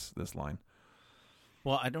from this line.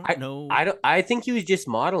 Well, I don't know. I think he was just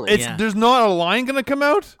modeling. It's Yeah. there's not a line gonna come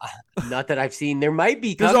out. Not that I've seen. There might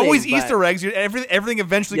be. There's coming, always but Easter eggs. Everything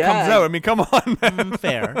eventually Yeah. comes out. I mean, come on, man.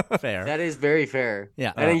 Fair. That is very fair.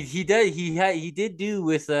 Yeah. And he did do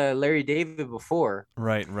with Larry David before.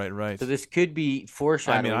 Right. So this could be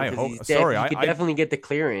foreshadowing. I 'cause hope- he's sorry, he I- could I- definitely get the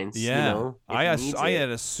clearance. Yeah, You know, if he needs I it. had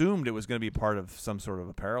assumed it was going to be part of some sort of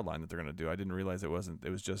apparel line that they're going to do. I didn't realize it wasn't. It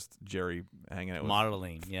was just Jerry hanging out with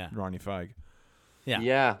Modeling. Yeah. Ronnie Feig. Yeah.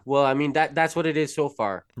 Yeah. Well, I mean that's what it is so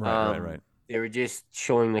far. Right. They were just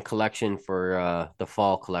showing the collection for the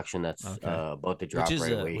fall collection that's Okay. about to drop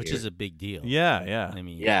right away. Which here. is a big deal. Yeah. I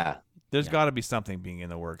mean, Yeah. There's Yeah. got to be something being in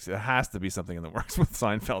the works. It has to be something in the works with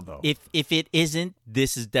Seinfeld, though. If it isn't,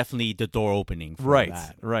 this is definitely the door opening for Right,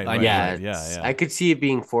 that. right, I right. mean, Yeah, yeah. I could see it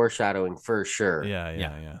being foreshadowing for sure.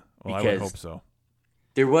 Yeah. Well, I would Because- hope so.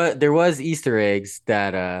 There was Easter eggs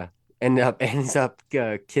that ends up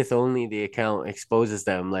Kith Only, the account exposes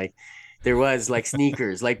them. Like there was like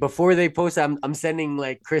sneakers. Like before they post, I'm sending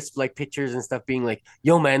like crisp like pictures and stuff, being like,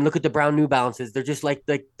 "Yo, man, look at the brown New Balances. They're just like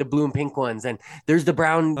the blue and pink ones." And there's the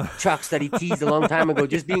brown Chucks that he teased a long time ago,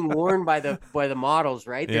 just being worn by the models.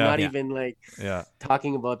 Right? They're Yeah. not Yeah. even like Yeah.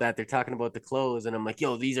 talking about that. They're talking about the clothes, and I'm like,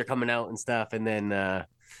 "Yo, these are coming out and stuff." And then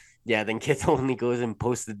then Kith Only goes and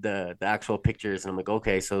posted the actual pictures, and I'm like,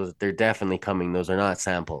 okay, so they're definitely coming. Those are not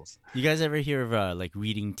samples. You guys ever hear of like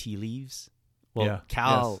reading tea leaves? Well, Yeah.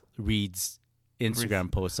 Cal reads Instagram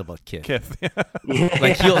posts about Kith. Kith.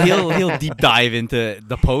 Like he'll deep dive into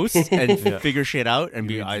the post and Yeah. figure shit out and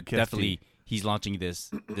He be reads Kith definitely he's launching this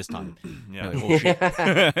time. Yeah. Like, oh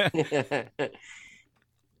shit.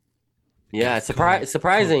 Yeah, That's cool.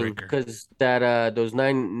 surprising Codebreaker. because that those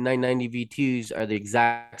 990 V2s are the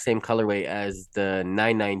exact same colorway as the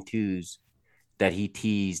 992s that he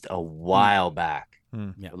teased a while back.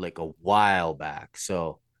 Yeah. Like a while back.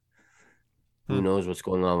 So who knows what's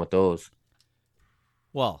going on with those?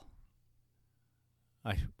 Well,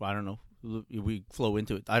 I don't know. We flow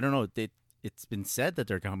into it. I don't know. It's been said that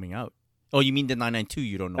they're coming out. Oh, you mean the 992?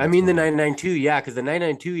 You don't know? I what's mean the going on. 992, yeah, because the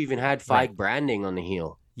 992 even had Feig Right. branding on the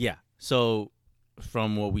heel. Yeah. So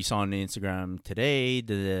from what we saw on Instagram today,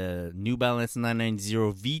 the New Balance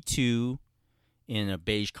 990 V2 in a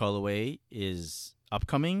beige colorway is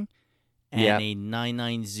upcoming, and Yeah. a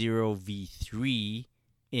 990 V3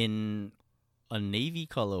 in a navy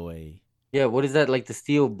colorway. Yeah, what is that, like the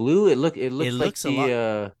steel blue? It looks like looks a the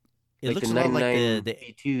lot- It like looks the a lot like 99 the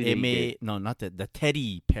V2 that he did. no, not the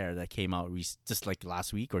Teddy pair that came out just like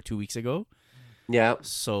last week or 2 weeks ago. Yeah.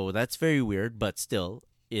 So that's very weird, but still,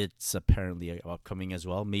 it's apparently upcoming as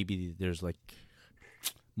well. Maybe there's like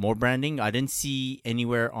more branding. I didn't see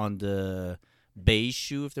anywhere on the beige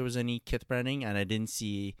shoe if there was any Kith branding, and I didn't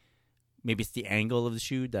see. Maybe it's the angle of the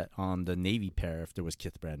shoe that on the navy pair if there was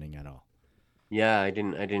Kith branding at all. Yeah, I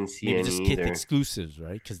didn't see Maybe any just Kith either. exclusives,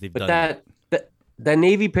 right? Because they've But done that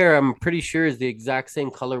navy pair, I'm pretty sure, is the exact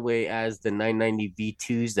same colorway as the 990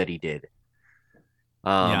 V2s that he did.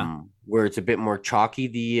 Where it's a bit more chalky.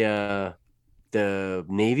 The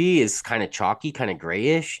navy is kind of chalky, kind of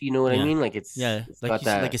grayish. You know what Yeah. I mean? Like it's like got you,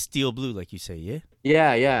 that. like a steel blue, like you say,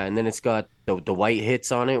 yeah. Yeah, and then it's got the white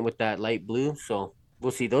hits on it with that light blue. So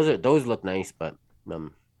we'll see. Those look nice, but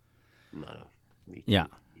I'm not a V2, Yeah.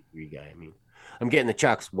 V3 guy. I mean, I'm getting the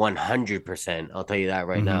Chucks 100%. I'll tell you that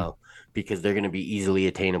right Mhm. now, because they're gonna be easily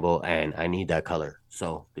attainable, and I need that color.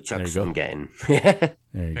 So the Chucks go. I'm getting. There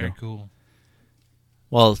you Very go. cool.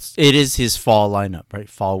 Well, it is his fall lineup, right?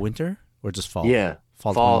 Fall, winter, or just fall? Yeah,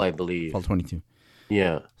 fall 20 I believe. fall 22.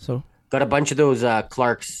 Yeah, So got a bunch of those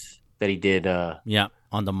Clarks that he did. yeah,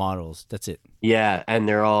 on the models, that's it. Yeah, and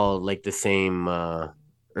they're all like the same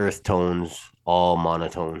earth tones, all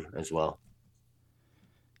monotone as well.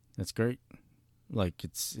 That's great. Like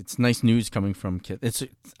it's nice news coming from Kith.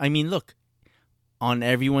 I mean, look, on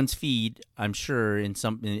everyone's feed, I'm sure in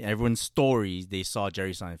everyone's stories, they saw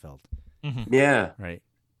Jerry Seinfeld. Yeah. Right.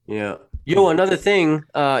 Yeah. Yo, another thing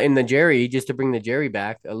in the Jerry, just to bring the Jerry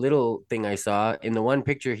back, a little thing I saw in the one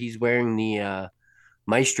picture, he's wearing the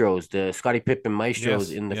Maestros, the Scottie Pippen Maestros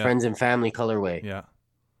Yes, in the yeah. Friends and Family colorway. Yeah.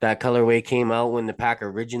 That colorway came out when the pack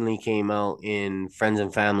originally came out in Friends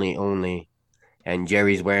and Family only. And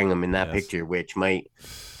Jerry's wearing them in that Yes. picture, which might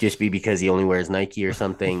just be because he only wears Nike or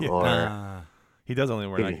something. Yeah. Or He does only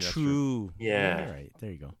wear Nike. That's true. True. Yeah. All right. There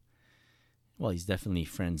you go. Well, he's definitely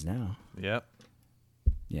friends now. Yep.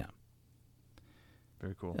 Yeah.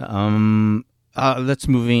 Very cool. Let's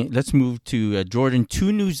move to Jordan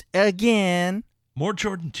 2 news again. More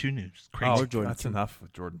Jordan 2 news. Crazy. Oh, Jordan that's 2. enough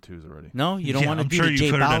with Jordan 2s already. No, you don't Yeah, want to I'm do sure the you've Jay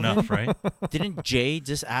heard Balvin? enough, right? Didn't Jay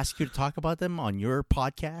just ask you to talk about them on your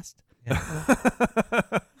podcast?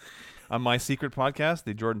 On my secret podcast,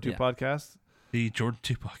 the Jordan 2 Yeah. podcast. The Jordan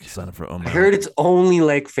 2 podcast. Sign up for I heard it's only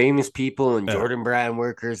like famous people and Yeah. Jordan Brand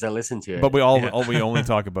workers that listen to it. But we only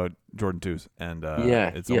talk about Jordan 2s, and yeah,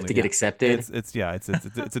 it's you have to get accepted. It's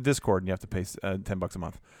a Discord, and you have to pay $10 a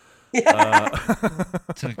month.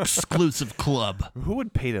 It's an exclusive club. Who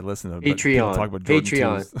would pay to listen to Patreon. people talk about Jordan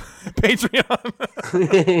Patreon. 2s?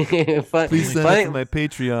 Patreon. Please sign up for my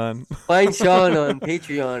Patreon. Find Sean on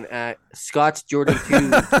Patreon at Scott's Jordan 2.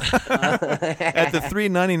 At the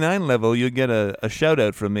 $3.99 level, you'll get a shout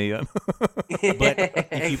out from me. But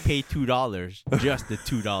if you pay $2, just the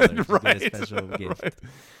 $2, you get a special gift. Right.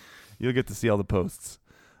 You'll get to see all the posts.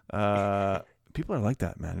 People are like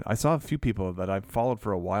that, man. I saw a few people that I've followed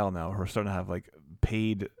for a while now who are starting to have like a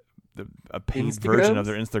paid version of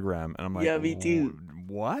their Instagram, and I'm like, Yeah, me too.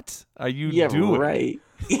 What are you Yeah, doing? right.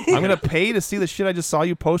 I'm gonna pay to see the shit I just saw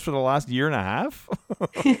you post for the last year and a half.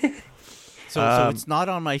 So it's not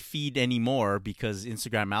on my feed anymore because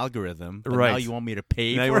Instagram algorithm. But Right. now you want me to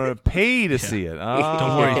pay Now you for want it? to pay to see it. Oh,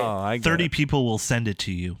 Don't worry. I get 30 it. people will send it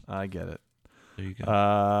to you. I get it. There you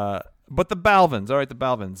go. But the Balvins, all right, the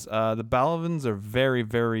Balvins. The Balvins are very,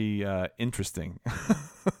 very interesting.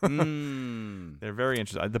 They're very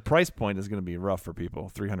interesting. The price point is going to be rough for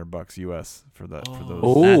people. $300 US for those.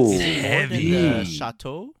 Oh, That's More heavy. than the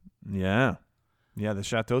Chateau? Yeah, the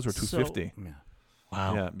Chateaux were $250. So, yeah.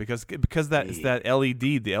 Wow. Yeah, because that it's that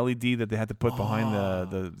LED, the LED that they had to put behind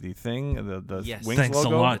the thing, the Yes. Wings Thanks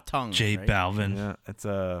logo. a lot, The tongue, Jay right? Balvin. Yeah, it's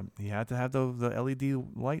he had to have the LED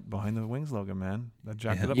light behind the Wings logo, man. That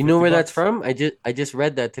jacked Yeah. it up. You know where $50. that's from? I just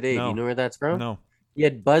read that today. Do No. you know where that's from? No, He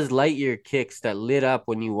had Buzz Lightyear kicks that lit up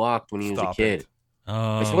when you walked when he was a Stop kid. it.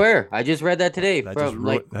 I swear, I just read that today that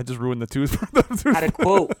just ruined the tooth. had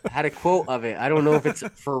a quote of it. I don't know if it's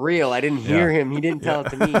for real. I didn't hear him. He didn't tell it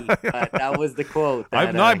to me, but that was the quote.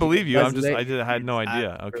 I believe you. Buzz I had no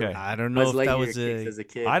idea. Okay, I don't know Buzz if that Lightyear was kicks as a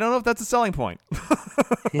kid. I don't know if that's a selling point.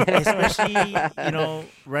 especially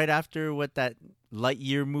right after what that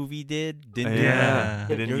Lightyear movie did. Didn't do Yeah.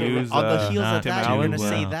 They didn't You're use on the heels of Tim that. Allen. You're gonna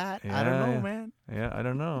say Wow. that? Yeah, I don't know, yeah. man. Yeah, I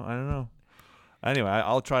don't know. Anyway,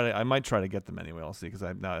 I'll try to. I might try to get them anyway. I'll see because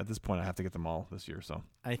now at this point I have to get them all this year. So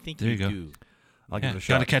I think There you you go. do. I'll give it a Got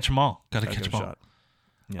shot. to catch them all. Got to I'll catch give them it a all.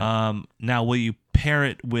 shot. Yeah. Now, will you pair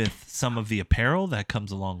it with some of the apparel that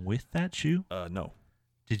comes along with that shoe? No.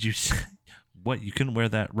 Did you what? You couldn't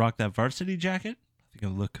rock that varsity jacket? I think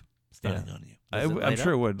it'll look stunning on you. Does it I'm light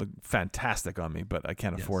sure up? it would look fantastic on me, but I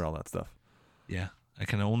can't Yes. afford all that stuff. Yeah, I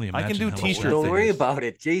can only I imagine. can do how much t-shirts. work Don't it worry is. about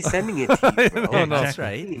it. Jay's sending it to you, bro. Oh, no. That's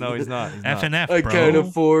right. No, he's not. F and F, I bro. can't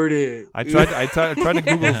afford it. I tried to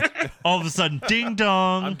Google. All of a sudden, ding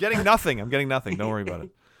dong. I'm getting nothing. Don't worry about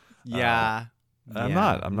it. Yeah. I'm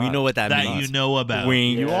not. We know what that that means. you know about.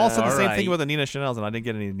 Wing. You all said the All same right. thing about the Nina Chanel's, and I didn't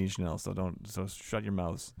get any Nina Chanel's, so shut your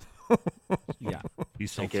mouths. Yeah. Be I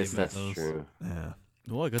salty guess about that's those. true. Yeah.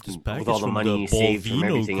 Oh, I got this package With all the from money you saved from Bolvino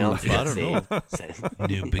everything else, group. you I don't know. know.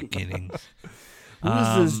 New beginnings. Who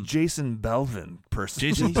is this Jason Belvin person?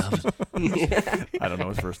 Jason Balvin. I don't know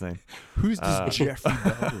his first name. Who's this Jeffrey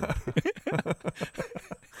Belvin?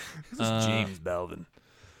 Who's this James Belvin?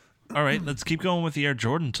 All right, let's keep going with the Air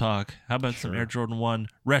Jordan talk. How about some Air Jordan 1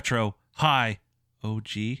 retro high OG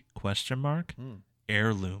question mark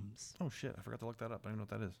heirlooms? Oh shit! I forgot to look that up. I don't even know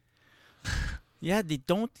what that is. Yeah, they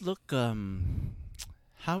don't look.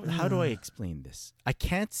 How do I explain this? I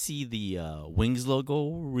can't see the Wings logo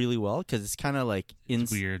really well because it's kind of like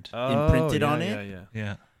Weird. imprinted on yeah, it. Yeah.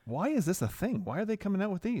 Yeah. Why is this a thing? Why are they coming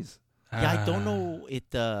out with these? Yeah, I don't know. It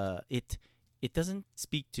doesn't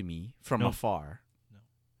speak to me from Nope. afar. No.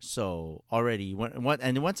 So already,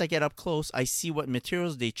 once I get up close, I see what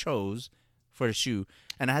materials they chose for the shoe,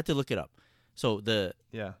 and I had to look it up. So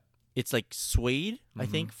Yeah. it's like suede, I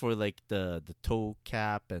think, for like the toe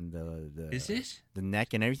cap and the Is it? the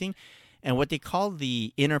neck and everything. And what they call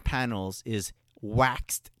the inner panels is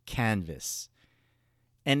waxed canvas.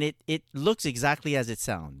 And it looks exactly as it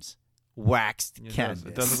sounds. Waxed canvas.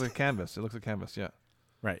 It does look like canvas. It looks like canvas, yeah.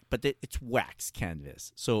 Right, but it's wax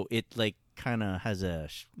canvas, so it like kind of has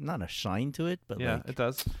not a shine to it, but Yeah, like it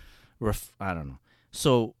does. I don't know.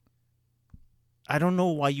 So I don't know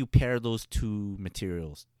why you pair those two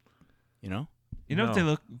materials. You know? You know what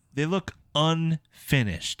No. they look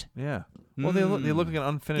unfinished. Yeah. Well, they look like an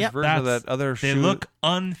unfinished Yep. version of That's- that other They shoe. look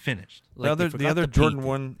unfinished. Like they the forgot other to Jordan paint it.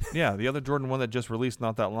 one, yeah, the other Jordan one that just released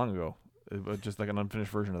not that long ago, it was just like an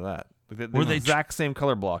unfinished version of that. Like Were the they exact same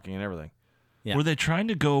color blocking and everything. Yeah. Were they trying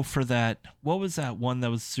to go for that? What was that one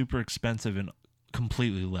that was super expensive and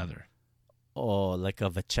completely leather? Oh, like a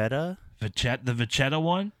vachetta? The Vachetta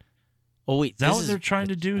one? Oh wait, Is that this what they're trying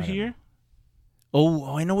to do I don't here? know.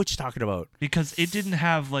 Oh, I know what you're talking about. Because it didn't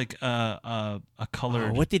have like a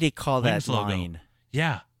colored. What did they call that Wings logo. line?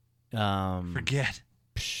 Yeah, Forget. forget.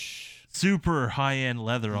 Super high end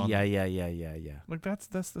leather on. Yeah. Like that's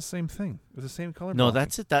the same thing. It's the same color. No, blocking.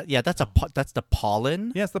 that's it. That's the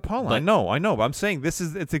pollen. Yeah, it's the pollen. But- I know. But I'm saying this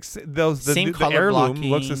is the Same color heirloom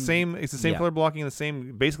looks the blocking. same. It's the same Yeah. color blocking,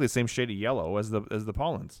 basically the same shade of yellow as the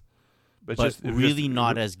pollens. But, But it's really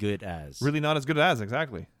not as good as. really not as good as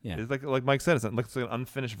exactly. Yeah. It's like Mike said. It looks like an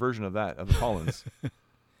unfinished version of that of the pollens.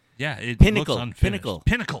 Yeah, it Pinnacle, looks unfinished.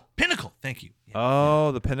 Pinnacle. Pinnacle. Thank you. Yeah.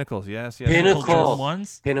 Oh, the pinnacles. Yes. Pinnacle. Jordan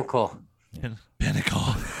ones. Pinnacle.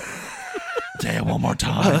 Pinnacle. Say it one more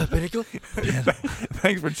time. Pinnacle.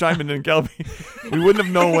 Thanks for chiming in, Kelby. We wouldn't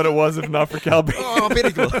have known what it was if not for Kelby. Oh,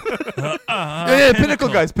 Pinnacle. Yeah, Pinnacle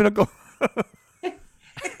guys, Pinnacle.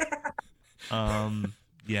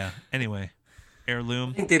 Yeah. Anyway, I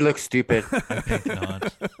heirloom. think they look stupid. I think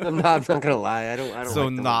not. I'm not gonna lie. I don't. So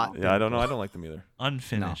like them. not- Yeah, I don't know. I don't like them either.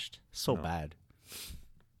 Unfinished. So bad.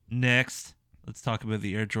 Next, let's talk about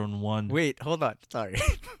the Air Jordan 1. Wait, hold on. Sorry.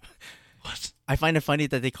 What? I find it funny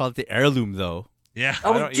that they call it the heirloom, though. Yeah.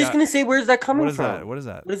 I was don't- just yeah. gonna say, where's that coming What is from? that? What is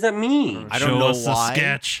that? What does that mean? I don't Show know us the why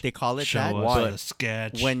sketch. they call it Show that. us But the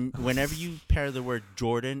sketch. whenever you pair the word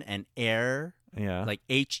Jordan and Air, Yeah. like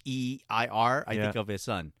HEIR, I Yeah. think of his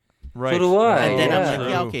son. Right. So do I. And then I'm yeah. like,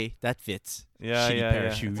 yeah, True. okay, that fits. Yeah, Shitty yeah, pair yeah.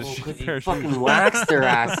 of shoes. It's a Oh, shitty 'cause pair you of fucking shoes. waxed their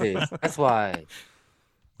asses. That's why.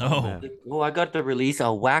 Oh, man. Like, oh, I got the release.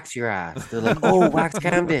 I'll wax your ass. They're like, oh, wax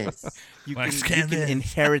canvas. You Wax can canvas.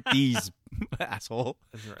 inherit these, asshole.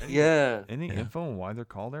 Is there Yeah. any Yeah. info on why they're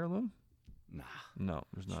called heirloom? Nah. No,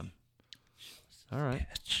 there's none. All right.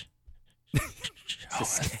 sketch.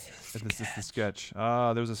 This is the sketch.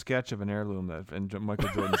 There was a sketch of an heirloom that in Michael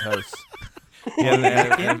Jordan's house.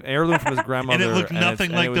 Yeah, an heirloom from his grandmother. And it looked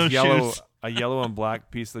nothing and like it was those yellow, shoes. A yellow and black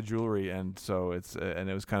piece of jewelry, and so it's and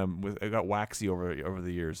it was kind of it got waxy over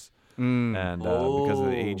the years, and because of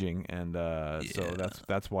the Oh. aging, and so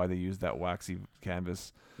that's why they used that waxy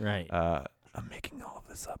canvas. Right. I'm making all of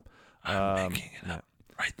this up. I'm making it yeah. up.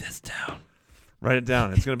 Write this down. Write it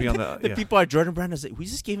down. It's gonna be on the. The yeah. people at Jordan Brand is like, we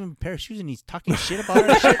just gave him a pair of shoes and he's talking shit about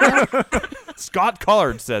our shit now? Scott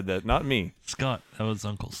Collard said that, not me. Scott. That was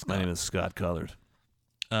Uncle My Scott. name is Scott Collard.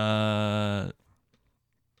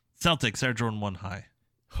 Celtics Air Jordan 1 high.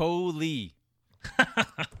 Holy.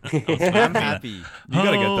 I'm happy. You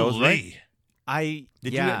gotta get those, right? Holy. I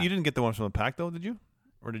Did yeah. you didn't get the ones from the pack though, did you?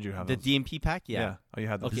 Or did you have The those? DMP pack? Yeah. Oh, you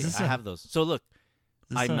had those. Okay, Is this I a- have those. So look,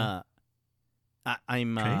 Is this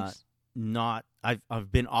I'm Trace? not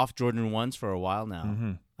I've been off Jordan 1s for a while now.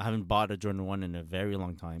 Mm-hmm. I haven't bought a Jordan 1 in a very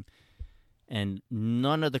long time. And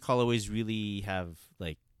none of the colorways really have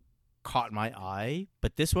like caught my eye,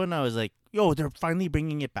 but this one I was like, yo, they're finally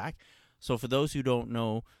bringing it back. So for those who don't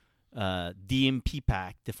know, DMP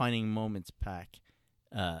pack, Defining Moments pack,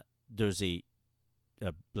 there's a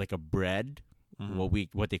like a bread, Mhm.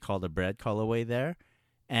 what they call the bread colorway there,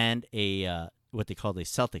 and a what they call the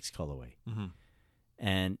Celtics colorway. Mm-hmm.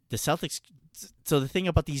 And the Celtics. So the thing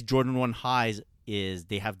about these Jordan 1 highs is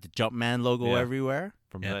they have the Jumpman logo Yeah. everywhere,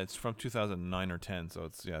 Yeah. It's from 2009 or 10, so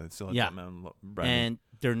it's they still have Yeah. that brand. and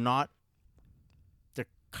they're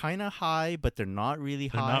kind of high, but they're not really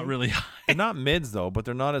They're high. not really high. They're not mids though, but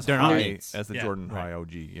they're not as They're not high mids. as the Yeah. Jordan Right. High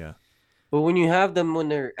OG. Yeah. But when you have them when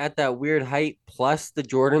they're at that weird height plus the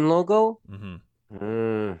Jordan logo, Mm-hmm.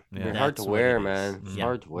 they're Yeah. hard That's to what wear, it is. man. It's Yeah.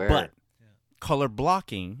 hard to wear. But color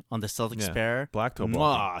blocking on the Celtics Yeah. pair, Black toe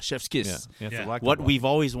blocking. mwah, chef's Yeah. kiss. Yeah. It's Yeah. a black toe What blocking. we've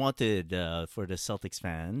always wanted for the Celtics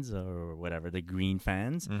fans or whatever, the green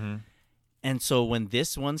fans. Mm-hmm. And so when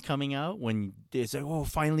this one's coming out, when it's like, oh,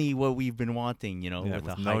 finally what we've been wanting, Yeah, with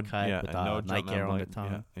the high cut, with and the no Nike Jumpman Air on the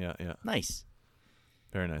blind. tongue. Yeah. Nice.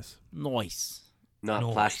 Very nice. Nice. not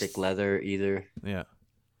Nice. plastic leather either. Yeah.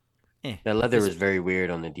 That leather was very weird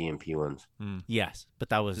on the DMP ones. Yes, but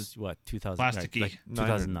that was what 2000, Plasticky. like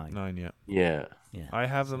 2009. 9, Yeah. Yeah, I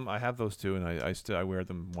have them. I have those too, and I wear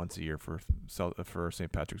them once a year for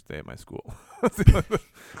St. Patrick's Day at my school. That's the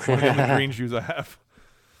only green shoes I have.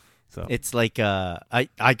 So it's like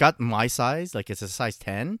I got my size, like it's a size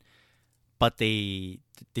 10, but they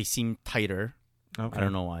seem tighter. okay. I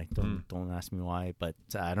don't know why. Don't ask me why, but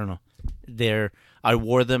I don't know. I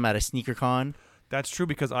wore them at a sneaker con. That's true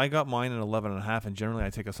because I got mine in 11.5, and generally I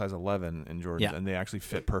take a size 11 in Jordans, Yeah. and they actually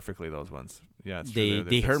fit perfectly. Those ones, yeah, it's They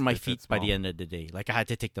true. hurt my they fit feet by the small. end of the day. Like I had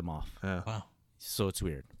to take them off, Yeah. Wow. so it's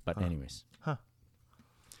weird. But anyways, Huh.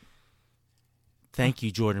 Thank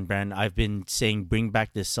you, Jordan Brand. I've been saying bring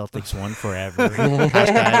back this Celtics one forever.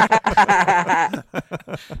 Hashtag.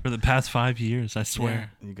 For the past 5 years, I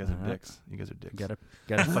swear. You guys are dicks. You guys are dicks. Got a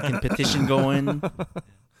fucking petition going.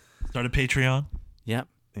 Start a Patreon. Yep.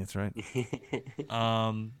 That's right.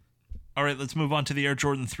 All right, let's move on to the Air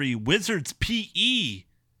Jordan 3 Wizards PE.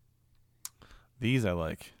 These I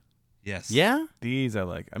like. Yes. Yeah. These I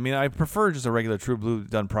like. I mean, I prefer just a regular True Blue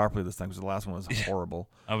done properly this time because the last one was horrible.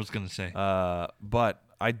 I was going to say. But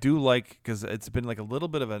I do like because it's been like a little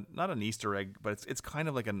bit of a not an Easter egg, but it's kind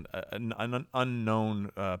of like an unknown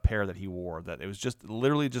pair that he wore. That it was just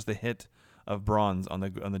literally just a hit of bronze on the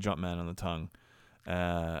Jumpman on the tongue,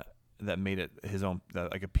 that made it his own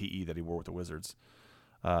like a PE that he wore with the Wizards.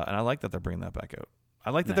 And I like that they're bringing that back out. I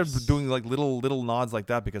like that they're doing like little nods like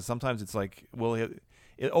that because sometimes it's like, well,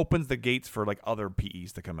 it opens the gates for like other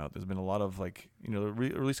PEs to come out. There's been a lot of like,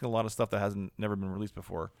 releasing a lot of stuff that never been released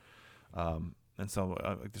before. And so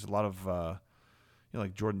like there's a lot of,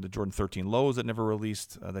 like the Jordan 13 lows that never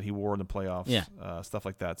released that he wore in the playoffs, stuff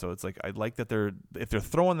like that. So it's like, I like that if they're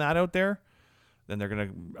throwing that out there, then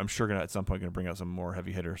I'm sure at some point bring out some more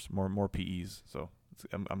heavy hitters, more PEs. So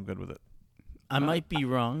I'm good with it. I might be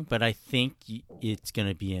wrong, but I think it's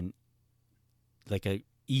gonna be a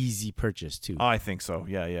easy purchase too. I think so.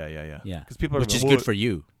 Yeah. Yeah, Because people are which is well, good for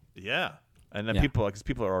you. Yeah, and then Yeah. people are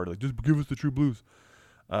already like, just give us the True Blues.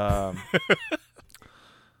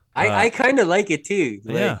 I kind of like it too.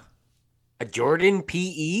 Like, Yeah. A Jordan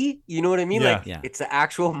PE, you know what I mean? Yeah. Like Yeah. it's the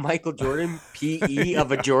actual Michael Jordan PE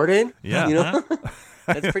of a Jordan. Yeah. You know?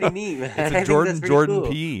 That's pretty neat, man. I It's a think Jordan that's pretty Jordan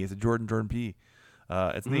cool. PE. It's a Jordan PE.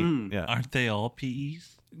 It's neat. Yeah. Aren't they all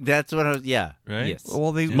PEs? That's what I was. Yeah. Right? Yes.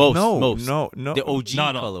 Well, they Most. no. The OG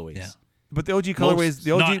Not all, colorways. yeah. But the OG colorways,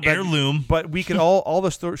 the OG Not heirloom. But we could all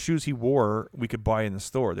the shoes he wore, we could buy in the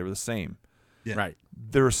store. They were the same. Yeah. Right.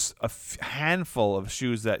 There's a handful of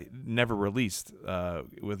shoes that never released,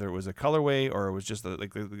 whether it was a colorway or it was just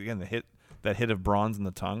the hit of bronze in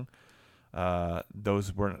the tongue.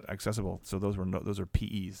 Those weren't accessible, so those are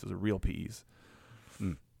PEs. Those are real PEs.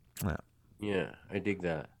 Yeah, Yeah, I dig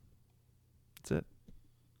that. that's it.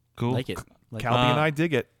 Cool. Like it. Like Calby and I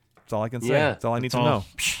dig it. That's all I can say. Yeah. That's all I need That's to all.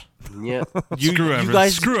 know. Yeah.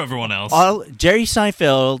 Screw everyone else. Jerry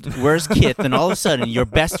Seinfeld wears Kith, and all of a sudden you're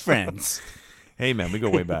best friends. Hey man, we go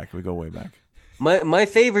way back. My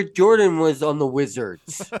favorite Jordan was on the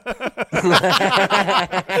Wizards.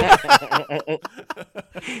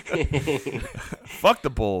 Fuck the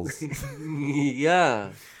Bulls. Yeah.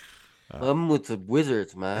 I'm with the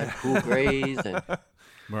Wizards, man. Cool Grays and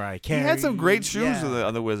Mariah He Carey. had some great shoes Yeah.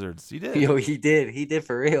 on the Wizards. He did. yo, he did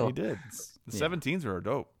for real. He did. The 17s are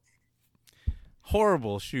dope.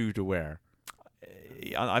 Horrible shoe to wear.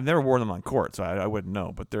 I've never worn them on court, so I wouldn't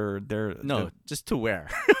know. But they're Just to wear.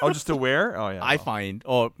 oh, just to wear. Oh yeah. I find.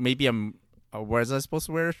 Or maybe was I supposed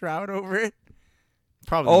to wear a shroud over it?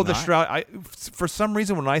 Probably. Oh, the not. shroud. For some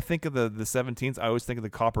reason, when I think of the 17s, I always think of the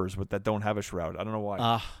coppers, but that don't have a shroud. I don't know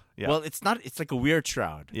why. Yeah. Well, it's not. It's like a weird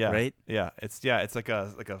shroud. yeah. Right. Yeah. It's like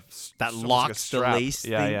a That almost locks like a the strap. lace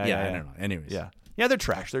Yeah, thing. yeah. I don't know. Anyways. Yeah. Yeah, they're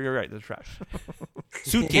trash. You're right. They're trash.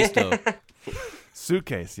 Suitcase though.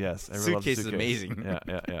 Suitcase. Yes. Everyone loves Suitcase is amazing.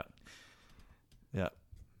 Yeah.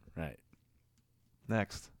 Right.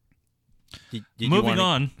 Next. Did you Moving wanna-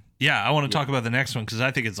 on. Yeah, I want to talk about the next one because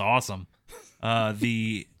I think it's awesome.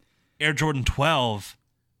 The Air Jordan 12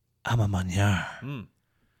 Amamanyar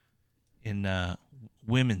in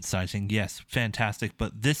women's sizing. Yes, fantastic.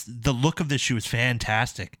 But the look of this shoe is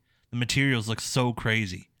fantastic. The materials look so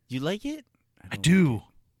crazy. You like it? I do.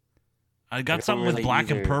 I got don't something with really black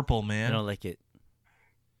and either. purple, I man. don't like it.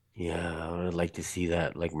 Yeah, I would like to see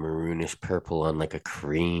that like maroonish purple on like a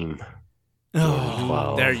cream. Oh,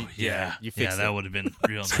 wow. there. Yeah, You fixed that it. would have been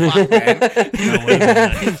real nice. Fuck, man. That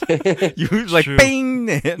would've been nice. You like True. bing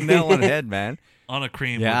nail on the head, man. On a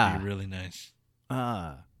cream Yeah. would be really nice.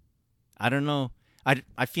 I don't know.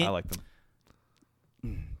 I feel I like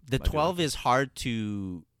them. the 12 is hard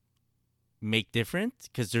to make different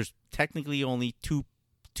because there's technically only two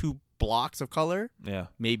blocks of color. Yeah.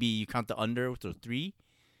 Maybe you count the under, so 3.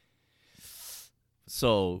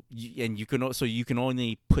 So you can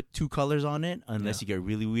only put 2 colors on it unless you get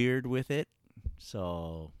really weird with it.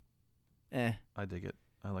 So, I dig it.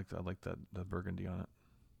 I like that the burgundy on it.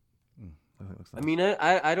 I think it looks nice. I mean,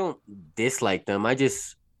 I don't dislike them.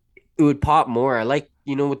 It would pop more. I like,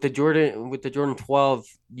 with the Jordan 12,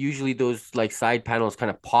 usually those like side panels kind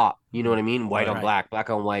of pop. You know what I mean? White on black, black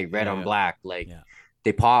on white, red on black. Like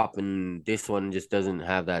they pop, and this one just doesn't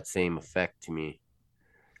have that same effect to me.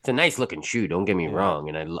 It's a nice looking shoe. Don't get me wrong,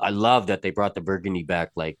 and I love that they brought the burgundy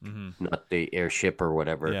back, like not the airship or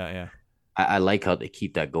whatever. Yeah. I like how they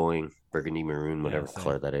keep that going. Burgundy maroon, whatever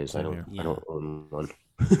color that is. I don't own one.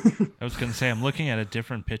 I was gonna say I'm looking at a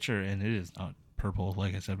different picture, and it is not purple,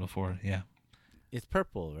 like I said before. Yeah, it's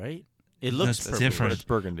purple, right? It looks That's purple, different. but It's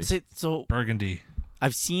burgundy. So burgundy.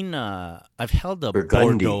 I've seen, I've held a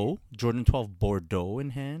Burgundy. Bordeaux, Jordan 12 Bordeaux in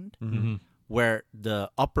hand, where the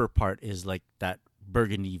upper part is like that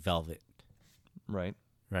burgundy velvet, Right.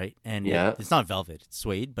 right? And it's not velvet, it's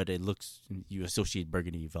suede, but it looks, you associate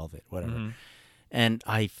burgundy velvet, whatever. And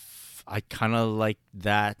I kind of like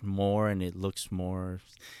that more, and it looks more.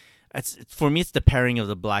 For me, it's the pairing of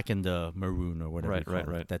the black and the maroon or whatever.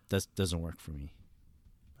 Right. That doesn't work for me.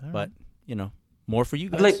 But more for you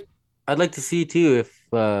guys. I'd like to see too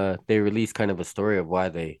if they release kind of a story of why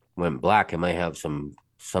they went black. It might have some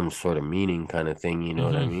sort of meaning, kind of thing. You know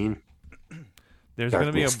what I mean? There's going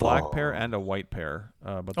to be a Darkness black Fall. pair and a white pair,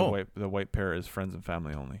 but the white pair is friends and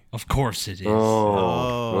family only. Of course it is.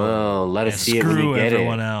 Oh, well, let us And see it when screw you get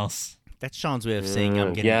everyone it. else. That's Sean's way of saying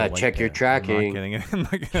I'm getting. Yeah, the white check your pair. I'm not tracking. getting it. I'm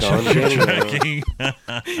not getting Sean's it. getting it. Tracking.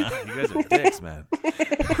 You guys are dicks, man.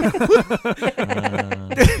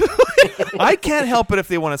 I can't help it if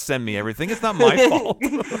they want to send me everything. It's not my fault.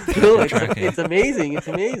 No, it's amazing. It's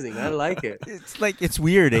amazing. I like it. It's like it's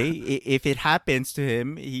weird, eh? If it happens to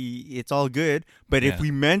him, it's all good. But if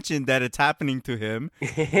we mention that it's happening to him,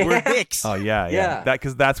 we're dicks. Oh yeah. Yeah.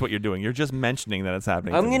 Because that's what you're doing. You're just mentioning that it's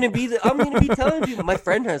happening. I'm to gonna me. be telling people. My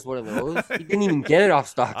friend has one of those. He didn't even get it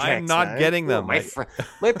off StockX. I'm not man. getting them. My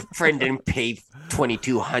friend didn't pay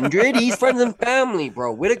 $2,200. He's friends and family,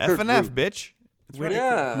 bro. Whitaker F&F, Group. bitch.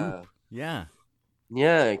 Yeah, Yeah.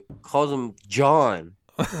 yeah. He calls him John.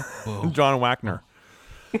 Whoa. John Wagner.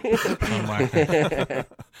 John Wagner.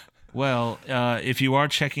 Well, if you are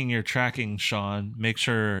checking your tracking, Sean, make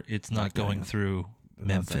sure it's not going through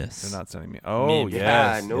Memphis. They're not sending me. Oh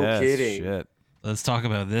Yeah, yes. no yes, kidding. Shit. Let's talk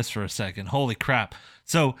about this for a second. Holy crap.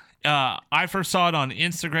 So I first saw it on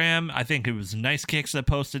Instagram. I think it was Nice Kicks that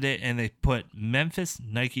posted it, and they put Memphis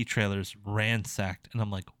Nike trailers ransacked. And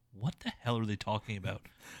I'm like, what the hell are they talking about?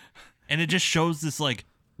 And it just shows this like,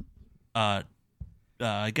 I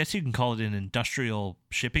guess you can call it an industrial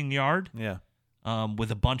shipping yard. Yeah. With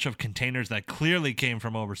a bunch of containers that clearly came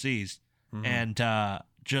from overseas and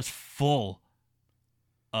just full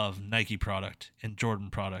of Nike product and Jordan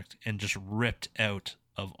product and just ripped out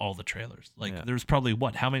of all the trailers. Like there's probably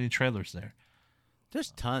how many trailers there?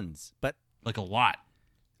 There's tons, but Like a lot.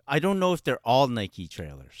 I don't know if they're all Nike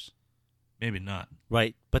trailers, Maybe not.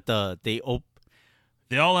 right? But They all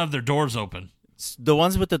have their doors open. the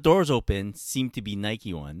ones with the doors open seem to be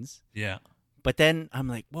Nike ones. Yeah. But then I'm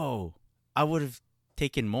like, whoa, I would have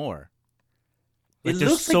taken more. It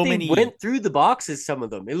there's looks so like many. they went through the boxes. Some of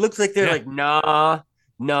them. It looks like they're like, nah.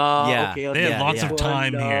 Yeah. Okay, They had lots of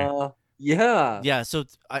time here. Yeah. Yeah, so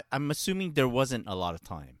I'm assuming there wasn't a lot of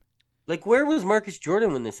time. Like, where was Marcus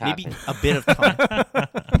Jordan when this Maybe happened? a bit of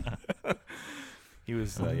time. He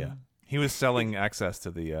was He was selling access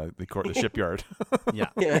to the shipyard. Yeah.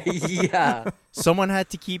 Yeah. Someone had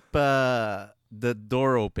to keep the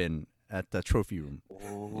door open at the trophy room.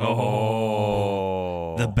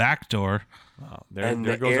 Oh. The back door. Wow. And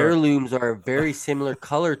there the goes heirlooms are a very similar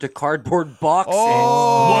color to cardboard boxes.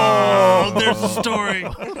 Whoa, there's a story.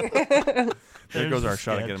 There goes our a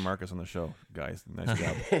shot at sketch. getting Marcus on the show, guys. Nice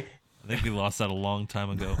job. I think we lost that a long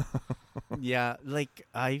time ago. Yeah, like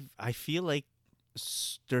I feel like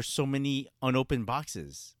there's so many unopened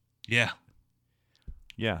boxes. Yeah.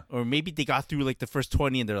 Yeah, Or maybe they got through like the first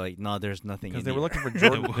 20 and they're like, no, there's nothing. because in they were here. looking for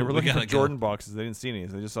Jordan. They were We looking for gotta go. Jordan boxes. They didn't see any.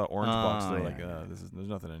 So they just saw orange box. They're yeah, like, yeah. there's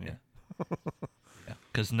nothing in here. Yeah.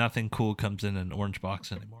 Because nothing cool comes in an orange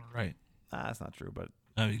box anymore, right? That's not true, but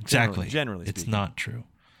Exactly. generally it's speaking. not true.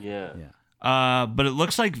 Yeah. Yeah. But it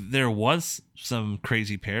looks like there was some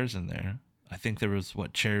crazy pairs in there. I think there was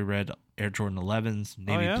cherry red Air Jordan 11s,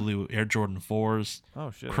 navy blue Air Jordan 4s,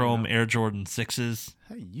 Oh shit. chrome Air Jordan 6s.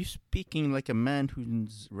 Hey, you speaking like a man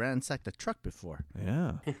who's ransacked a truck before.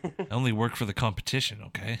 Yeah. I only work for the competition,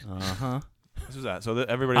 okay? Uh-huh. This was that. So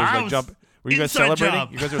everybody was like jump. Were you guys inside celebrating?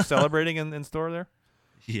 job. You guys are celebrating in store there?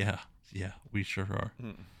 Yeah, we sure are.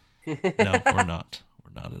 No, we're not.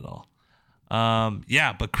 We're not at all.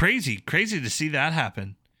 Yeah, but crazy to see that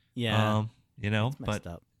happen. Yeah. But Messed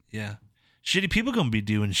up. yeah, shitty people gonna be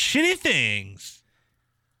doing shitty things.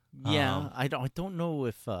 Yeah, I don't know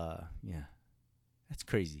if yeah. That's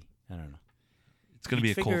crazy. I don't know. It's gonna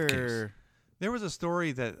be a cold case. Figure- There was a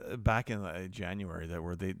story that back in January that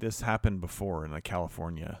where this happened before in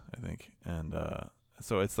California, I think, and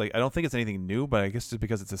so it's like I don't think it's anything new, but I guess just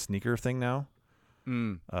because it's a sneaker thing now,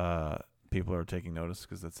 people are taking notice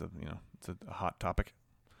because it's a hot topic.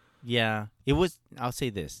 Yeah, it was. I'll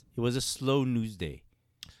say this: it was a slow news day.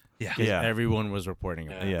 Yeah. 'Cause Yeah. everyone was reporting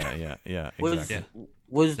about it. Yeah, Was exactly.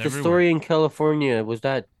 was the Everywhere. story in California? Was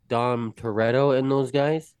that Dom Toretto and those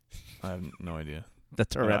guys? I have no idea. The I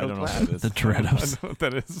Toretto don't know class. what that is. The Torettos. I don't know what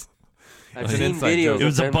that is. I've It's an seen inside videos. joke. It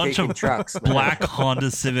was of a them bunch taking of trucks, man. black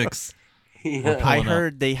Honda Civics. Yeah. I pulling up.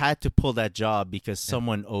 heard they had to pull that job because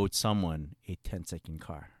someone owed someone a 10-second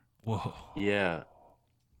car. Whoa. Yeah.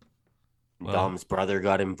 Well- Dom's brother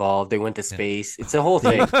got involved. They went to space. It's a whole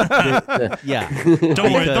thing. Yeah.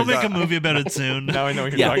 Don't worry, they'll Because, make a movie about it soon. Now I know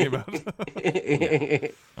what you're Yeah. talking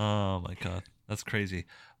about. Oh my god, that's crazy.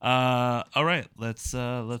 All right, let's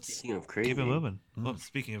Speaking of crazy, keep it moving. Well,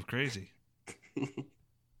 speaking of crazy,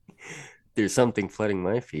 there's something flooding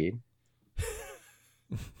my feed.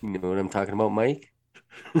 You know what I'm talking about, Mike?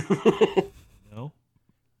 no.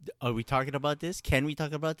 Are we talking about this? Can we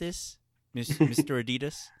talk about this, Mr.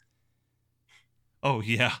 Adidas? Oh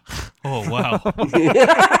yeah. Oh wow.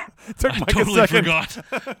 Took I Mike totally a second.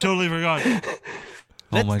 forgot. Totally forgot.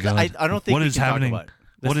 Oh my god. I don't think What we is can talk happening? about it.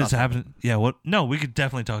 What Let's is not talk happening? Yeah. What? No, we could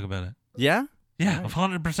definitely talk about it. Yeah. Yeah,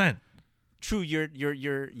 100%. True. You're.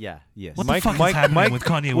 Yeah. Yes. What the fuck is happening with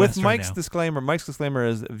Kanye with West right Mike's now? disclaimer. Mike's disclaimer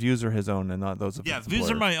is views are his own and not those of Yeah, his views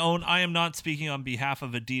are employer. my own. I am not speaking on behalf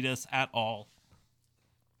of Adidas at all.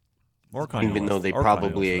 Or Kanye Even though West. they Or Kanye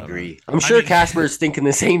probably West, for that agree. matter. I'm sure mean- Casper's thinking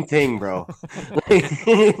the same thing, bro.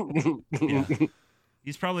 Yeah.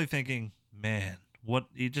 He's probably thinking, man, what?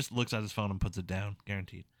 He just looks at his phone and puts it down,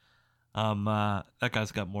 guaranteed. That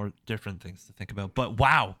guy's got more different things to think about. But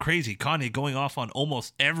wow, crazy. Kanye going off on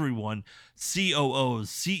almost everyone, COOs,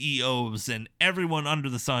 CEOs, and everyone under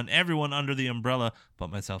the sun, everyone under the umbrella, but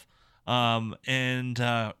myself.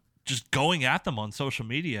 Just going at them on social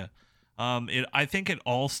media. I think it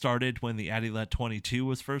all started when the Adilet 22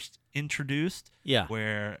 was first introduced. Yeah.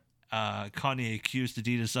 Where Kanye accused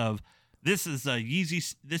Adidas of this is a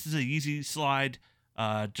Yeezy slide,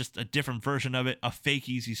 just a different version of it, a fake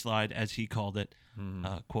Yeezy slide as he called it,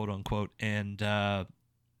 quote unquote. And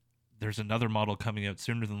there's another model coming out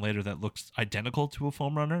sooner than later that looks identical to a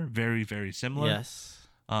foam runner, very very similar. Yes.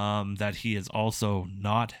 That he is also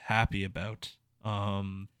not happy about.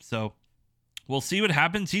 So we'll see what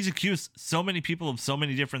happens. He's accused so many people of so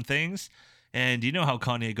many different things. And you know how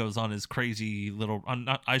Kanye goes on his crazy little,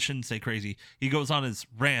 I shouldn't say crazy. He goes on his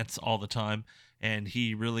rants all the time, and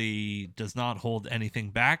he really does not hold anything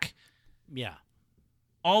back. Yeah.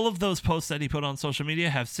 All of those posts that he put on social media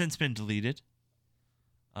have since been deleted.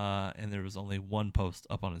 And there was only one post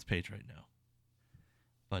up on his page right now.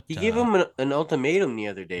 But He gave him an ultimatum the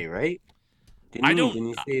other day, right? I don't- Didn't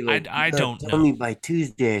he say, like, I "You gotta don't tell know." me by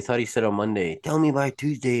Tuesday. I thought he said on Monday. Tell me by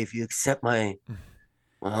Tuesday if you accept my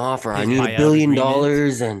offer. I His need buyout $1 billion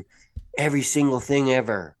agreement. and every single thing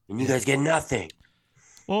ever, and you guys get nothing.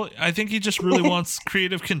 Well, I think he just really wants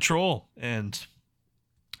creative control, and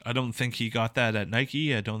I don't think he got that at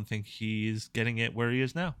Nike. I don't think he's getting it where he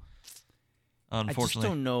is now. I just Unfortunately,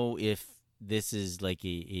 don't know if this is like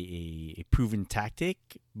a proven tactic,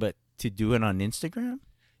 but to do it on Instagram.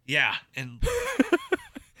 yeah, and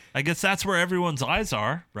I guess that's where everyone's eyes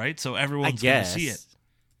are, right? So I everyone's going to guess. see it.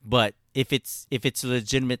 But if it's a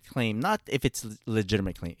legitimate claim, not if it's a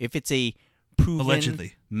legitimate claim, if it's a proven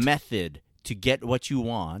Allegedly. method to get what you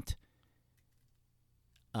want,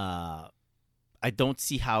 I don't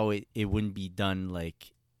see how it wouldn't be done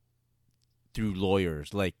like through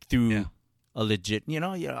lawyers, like through Yeah. a legit.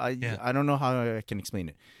 I don't know how I can explain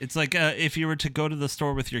it. It's like if you were to go to the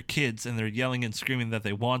store with your kids and they're yelling and screaming that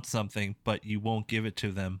they want something, but you won't give it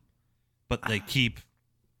to them, but they keep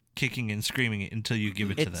kicking and screaming it until you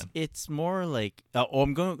give it to them. It's more like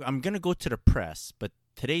I'm gonna go to the press, but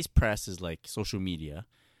today's press is like social media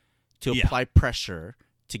to Yeah. apply pressure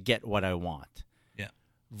to get what I want. Yeah.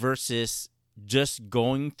 Versus just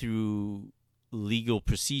going through legal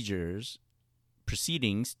proceedings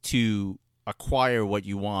to acquire what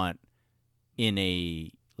you want in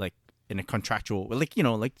a contractual, like, you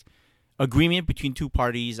know, like agreement between two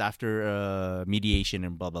parties after mediation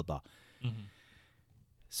and blah blah blah. Mm-hmm.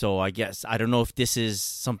 So I guess I don't know if this is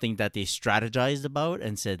something that they strategized about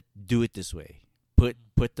and said, do it this way.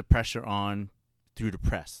 Put the pressure on through the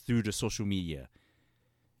press, through the social media,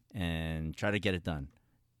 and try to get it done.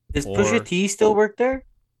 Does Pusha T still work there?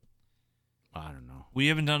 I don't know. We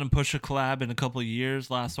haven't done a Pusha collab in a couple of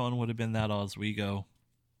years. Last one would have been that Oswego.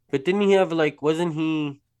 But didn't he have like? Wasn't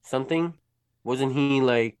he something? Wasn't he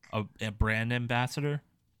like A brand ambassador?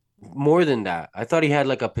 more than that? I thought he had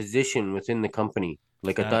like a position within the company.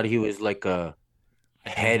 Like I That- thought he was like a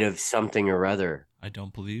head of something or other. I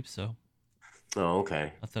don't believe so. Oh,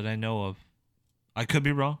 okay. Not that I know of. I could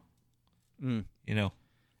be wrong. Mm. You know,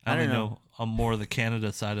 I I don't only know. know I'm more the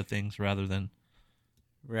Canada side of things rather than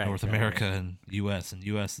Right, North right, America right. and U.S. And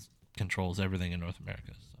U.S. controls everything in North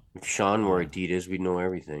America. So. If Sean wore Adidas, we'd know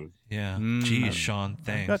everything. Yeah. Mm. Geez, Sean, I've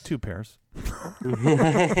thanks. got 2 pairs.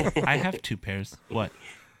 I have 2 pairs. What?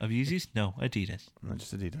 Of Yeezys? No, Adidas. Not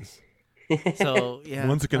just Adidas. So yeah,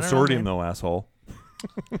 One's a I don't know, consortium, man. though, asshole.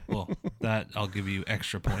 Well, that I'll give you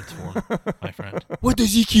extra points for, my friend. What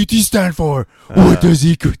does EQT stand for? What does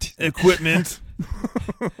EQT? Equipment.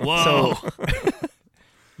 Whoa.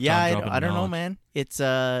 Yeah, John dropping I don't know, knowledge. man.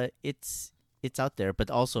 It's out there, but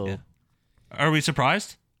also Yeah. Are we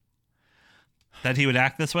surprised that he would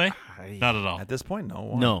act this way? Not at all. At this point, no.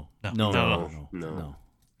 Why? no, No, no, no, no, no. no,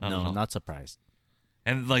 Not at all. not surprised.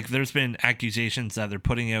 And like, there's been accusations that they're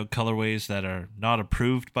putting out colorways that are not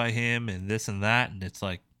approved by him, and this and that, and it's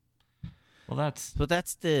like, well, that's So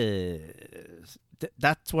that's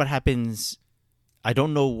that's what happens. I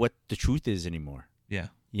don't know what the truth is anymore. yeah,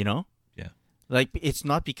 You know? yeah, Like, it's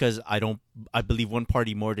not because I believe one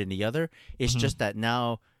party more than the other. It's just that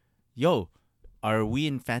now, are we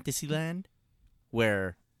in fantasy land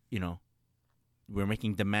where, you know, we're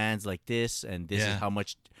making demands like this, and this Yeah. is how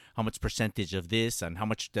much percentage of this, and how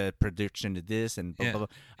much the prediction of this, and blah, yeah. blah, blah.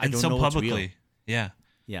 I And don't so know what's real. publicly, yeah.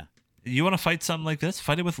 Yeah. You want to fight something like this?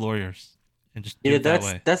 Fight it with lawyers and just do Yeah, it that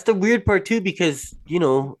way. that's the weird part too, because you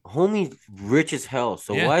know, homie's rich as hell.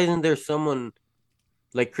 So Yeah. why isn't there someone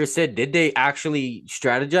like Chris said? Did they actually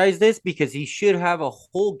strategize this? Because he should have a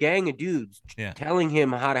whole gang of dudes Yeah. telling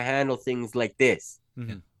him how to handle things like this.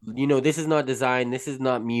 Mhm. You know, this is not design. This is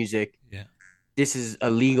not music. Yeah. This is a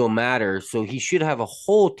legal matter. So he should have a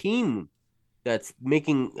whole team that's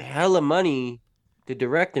making hella money to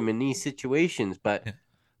direct him in these situations. But Yeah.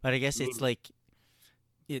 But I guess it's like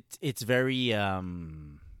it's very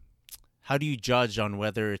how do you judge on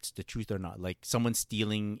whether it's the truth or not? Like someone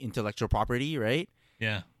stealing intellectual property, right?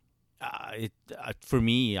 Yeah, For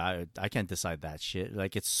me, I can't decide that shit.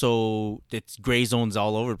 Like it's gray zones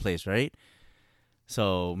all over the place, right?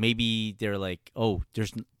 So maybe they're like, oh,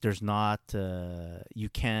 there's not you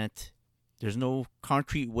can't, there's no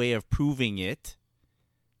concrete way of proving it,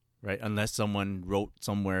 right? Unless someone wrote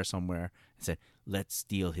somewhere and said, let's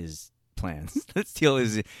steal his plans, let's steal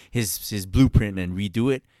his blueprint and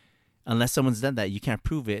redo it. Unless someone's done that, you can't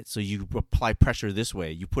prove it. So you apply pressure this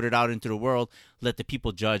way. You put it out into the world, let the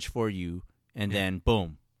people judge for you, and then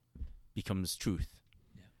boom, becomes truth.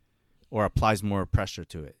 Yeah. Or applies more pressure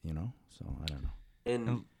to it, you know? So I don't know.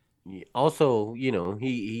 and also, you know,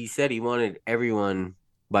 he said he wanted everyone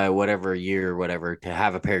by whatever year or whatever to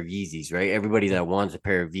have a pair of Yeezys, right? Everybody that wants a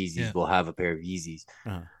pair of Yeezys Yeah. will have a pair of Yeezys.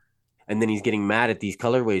 Uh-huh. And then he's getting mad at these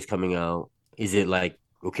colorways coming out. Is it like,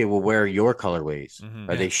 okay, well, where are your colorways? Mhm.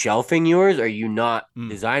 Are they shelving yours? Or are you not Mm.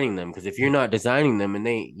 designing them? Because if you're not designing them, and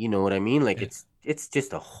they, you know what I mean, like Yeah. it's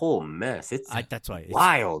just a whole mess. It's That's why it's,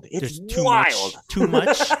 wild. It's there's too wild. too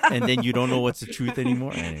much, and then you don't know what's the truth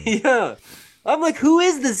anymore. Anyway. Yeah. I'm like, who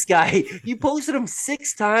is this guy? You posted him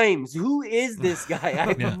 6 times. Who is this guy?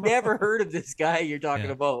 I've Yeah. never heard of this guy you're talking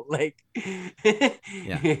Yeah. about. Like,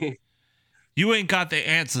 you ain't got the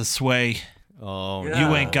answers, Sway. Oh, Yeah.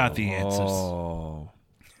 You ain't got the answers. Oh,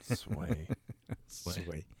 sway.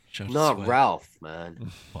 Sway. Show not Sway. Ralph,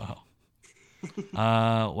 man. Wow.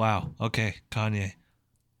 Wow. Okay, Kanye.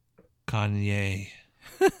 Kanye.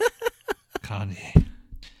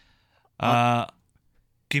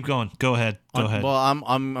 Keep going. Go ahead. Go ahead. Well,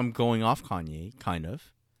 I'm going off Kanye, kind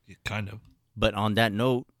of. Kind of. But on that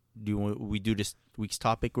note, we do this week's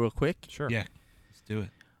topic real quick? Sure. Yeah. Let's do it.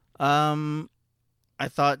 I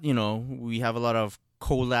thought, you know, we have a lot of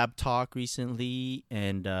collab talk recently,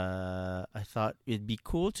 and I thought it'd be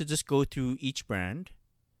cool to just go through each brand,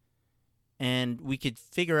 and we could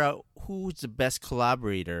figure out who's the best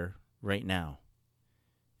collaborator right now,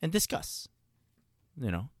 and discuss. You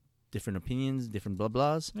know, different opinions, different blah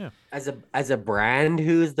blahs. Yeah. As a brand,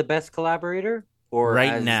 who is the best collaborator, or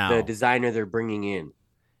Right as now. the designer they're bringing in?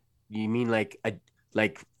 You mean like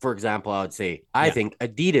for example, I would say I Yeah. think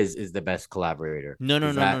Adidas is the best collaborator. No.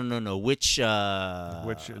 Is that-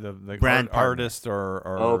 Which the brand partner. artist or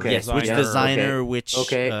Okay. yes, which Yeah. designer, Okay. which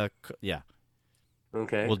Okay. yeah,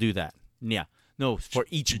 Okay. we'll do that. Yeah. No, for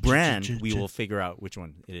each brand we will figure out which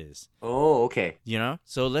one it is. Oh, okay. You know?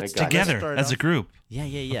 So let's I got it. Together start as a off- group. Yeah.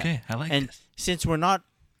 Okay, I like And this. since we're not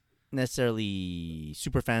necessarily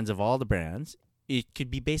super fans of all the brands, it could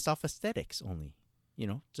be based off aesthetics only. You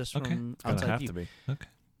know, just Okay. from Gonna outside have view. to be. Okay.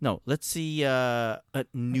 No, let's see a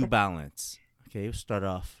New Balance. Okay, we'll start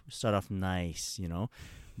off nice, you know.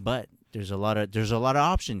 But there's a lot of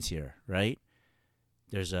options here, right?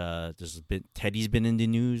 There's been Teddy's been in the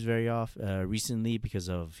news very often recently because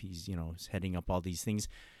of he's heading up all these things.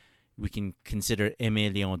 We can consider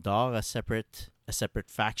Aimé Léon d'Or a separate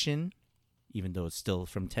faction, even though it's still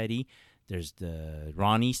from Teddy. There's the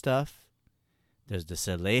Ronnie stuff. There's the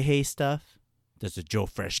Salehe stuff. There's the Joe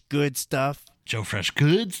Fresh Good stuff. Joe Fresh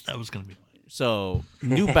Goods. That was gonna be. So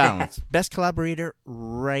New Balance, best collaborator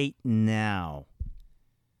right now.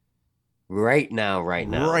 Right now. Right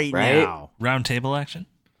right? now. Round table action.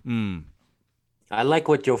 I like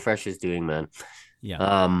what Joe Fresh is doing, man. Yeah.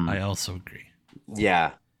 I also agree.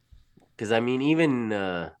 Yeah, because I mean, even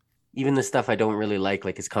the stuff I don't really like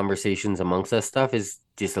his conversations amongst us stuff, is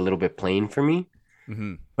just a little bit plain for me.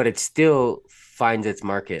 Mm-hmm. But it still finds its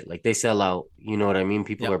market. Like, they sell out. You know what I mean?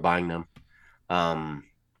 People Yep. are buying them.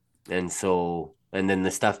 And then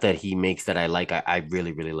the stuff that he makes that I like, I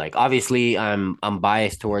really, really like. Obviously, I'm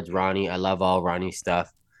biased towards Ronnie. I love all Ronnie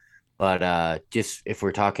stuff. But just if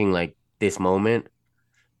we're talking like this moment,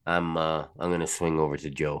 I'm gonna swing over to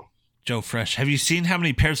Joe. Joe Fresh. Have you seen how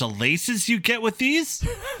many pairs of laces you get with these?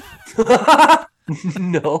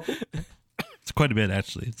 No. It's quite a bit,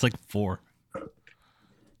 actually. It's like 4.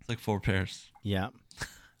 It's like 4 pairs. Yeah.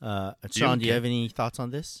 Sean, do you okay? have any thoughts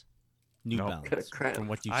on this? New No. Balance. Crap. From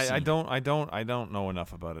what you've I seen. don't know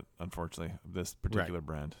enough about it. Unfortunately, this particular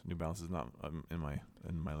brand, New Balance, is not in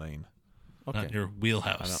my lane. Okay. Not your I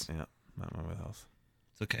wheelhouse. don't. Yeah, not my wheelhouse.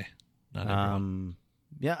 It's okay. Not everyone.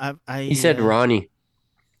 Yeah. I He said Ronnie.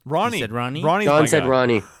 Ronnie. said Ronnie? Ronnie's John my said guy.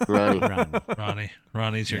 Ronnie. Ronnie.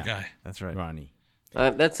 Ronnie's your Yeah. guy. That's right. Ronnie.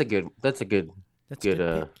 That's a good That's a good pick.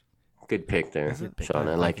 good pick there, Is it? Sean.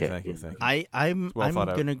 I Thank like you, it. Thank you. Thank you. I'm well thought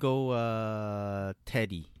out. gonna go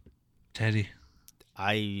Teddy. Teddy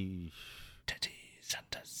I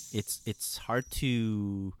Santos. it's hard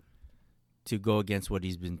to go against what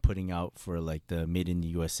he's been putting out for like the Made in the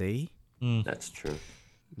USA. That's true.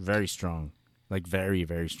 Very strong, like very,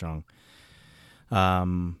 very strong.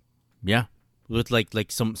 Yeah, with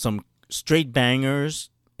like some straight bangers,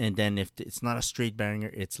 and then if it's not a straight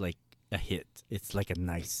banger, it's like a hit. It's like a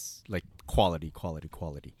nice like quality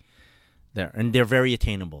there, and they're very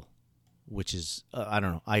attainable, which is I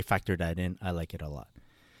don't know. I factor that in. I like it a lot.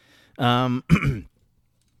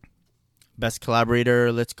 Best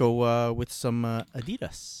collaborator. Let's go with some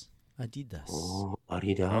Adidas. Oh,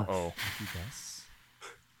 Adidas. Oh, Adidas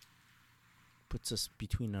puts us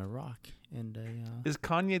between a rock and a. is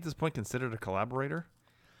Kanye at this point considered a collaborator?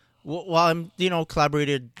 Well, I'm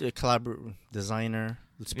collaborated designer.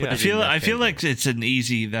 Let's put I it in that feel category. like it's an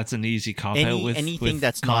easy cop out with anything with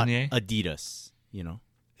that's Kanye. not Adidas.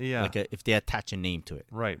 Yeah, Like if they attach a name to it.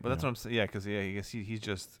 right. But that's what I'm saying. Yeah, because I guess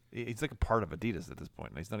he's like a part of Adidas at this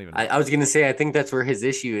point. He's not even. I was gonna say, I think that's where his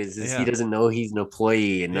issue is Yeah. he doesn't know he's an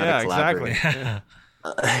employee and not a exactly. collaborator.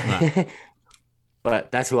 Yeah.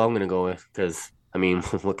 But that's who I'm gonna go with, because I mean,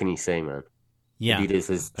 what can he say, man? Yeah. Adidas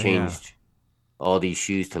has Yeah. changed all these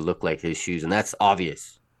shoes to look like his shoes, and that's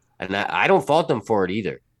obvious. And I don't fault them for it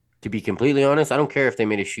either. To be completely honest, I don't care if they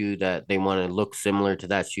made a shoe that they want to look similar to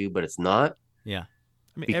that shoe, but it's not. Yeah.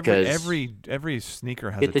 I mean, Because- every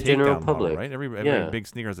sneaker has Get a the takedown general model, public. right? Every Yeah. big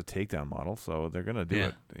sneaker has a takedown model, so they're gonna do Yeah.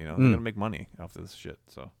 it. They're gonna make money off this shit.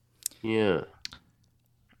 So Yeah.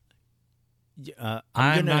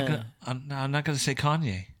 I'm not gonna say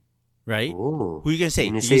Kanye. Right. Ooh. Who are you gonna say? You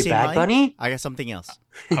gonna You say gonna Bad mine? Bunny? I got something else.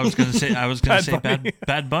 I was gonna say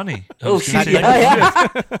Bad Bunny. I Oh was gonna shit! say- Yeah.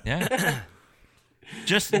 yeah.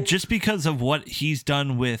 Just because of what he's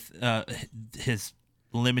done with his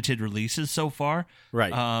limited releases so far,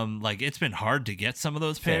 Right. like it's been hard to get some of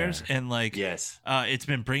those pairs, Fair. and like Yes. it's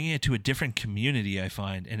been bringing it to a different community, I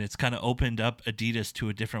find, and it's kind of opened up Adidas to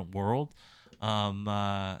a different world,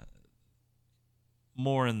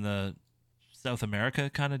 more in the South America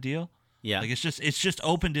kind of deal. Yeah. Like it's just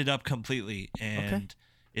opened it up completely, and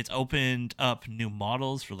it's opened up new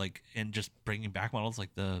models for like, and just bringing back models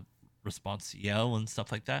like the response to yell and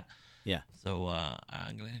stuff like that. Yeah. So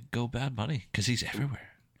I'm gonna go Bad Bunny because he's everywhere.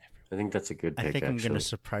 I think that's a good pick. I think I'm actually. going to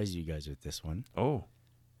surprise you guys with this one. Oh.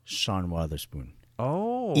 Sean Wotherspoon.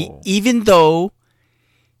 Oh. Even though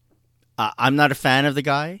I'm not a fan of the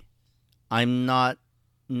guy, I'm not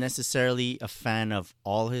necessarily a fan of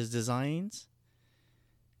all his designs,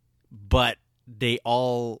 but they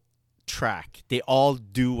all track. They all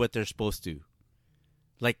do what they're supposed to.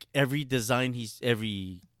 Like every design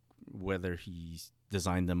whether he's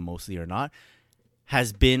designed them mostly or not,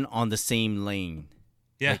 has been on the same lane.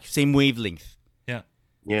 Yeah. Like same wavelength. Yeah.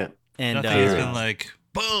 Yeah. And Nothing's been like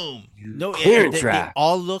boom. no, clearance they track.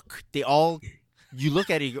 you look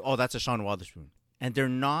at it, you go, oh, that's a Sean Wotherspoon. And they're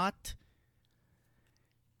not,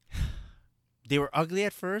 they were ugly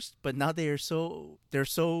at first, but now they're so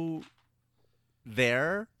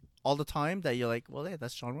there all the time that you're like, well, yeah,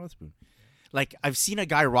 that's Sean Wotherspoon. Like, I've seen a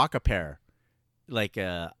guy rock a pair, like,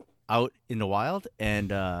 out in the wild,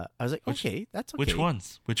 and I was like, okay, that's okay. Which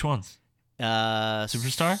ones?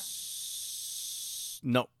 Superstar?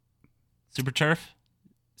 No. Super Turf?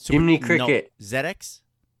 Jiminy Cricket. No. ZX?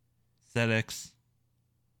 ZX?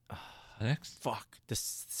 ZX? Fuck. The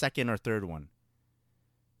second or third one.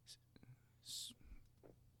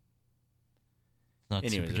 Not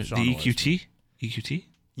Anyways, Super it's Turf. Sean The EQT? EQT?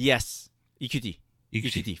 Yes. EQT.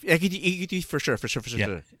 EQT. EQT for sure.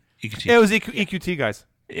 Yeah. EQT. It was EQT, guys.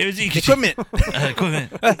 It was EQT. Equipment.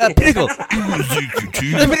 Equipment. Pinnacle. It was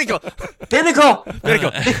EQT. Pinnacle.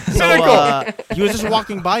 Pinnacle. So he was just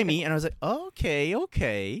walking by me, and I was like, okay.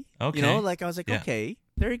 You know, like I was like, Yeah. okay,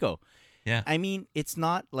 there you go. Yeah. I mean, it's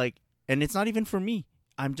not like, and it's not even for me.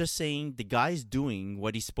 I'm just saying the guy's doing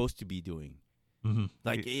what he's supposed to be doing. Mm-hmm.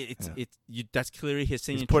 Like that's clearly his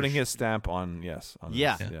signature. He's putting his stamp on, yes. On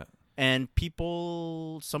Yeah. this, yeah. And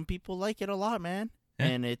some people like it a lot, man. Yeah.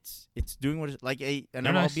 And it's doing what it's like. They're I'll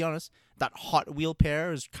nice. be honest, that Hot Wheel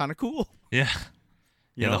pair is kind of cool. Yeah.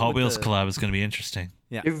 You Yeah, know, the Hot with Wheels collab is going to be interesting.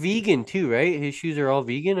 Yeah. They're vegan too, right? His shoes are all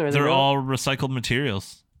vegan, or They're all recycled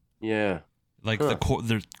materials. Yeah. Like Huh.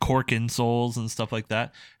 the cork insoles and stuff like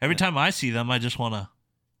that. Every time I see them, I just want to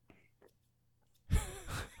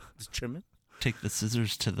Just trim it. take the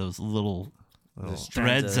scissors to those little Just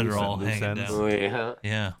threads that are loose all ends. hanging down. Oh yeah.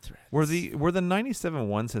 Yeah, Were the 97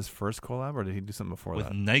 ones his first collab, or did he do something before with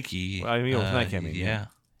that? Nike. Well, I mean, with Nike, I mean, yeah.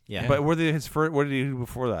 Yeah. But were they his first? What did he do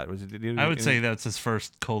before that? I would say that's his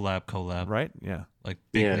first collab, right. Yeah, like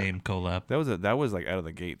big Yeah. name collab. that was like out of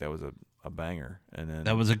the gate. That was a banger, and then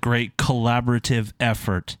That was a great collaborative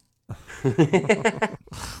effort.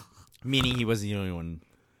 Meaning he wasn't the only one.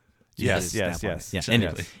 to Yes, get his yes, stamp on yes. it. Yeah.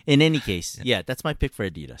 Exactly. In any case, yeah, that's my pick for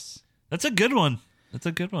Adidas. That's a good one. That's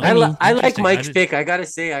a good one. I like Interesting. Mike's did- pick. I gotta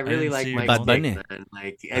say, I really didn't like see Mike's Bad pick, Bunny. man.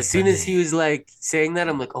 Like Bad as soon as Bunny. he was like saying that,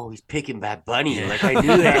 I'm like, oh, he's picking Bad Bunny. Like I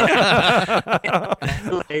knew that.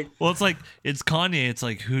 Like, Well, it's like it's Kanye. It's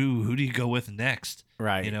like who do you go with next?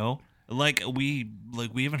 Right. You know, like we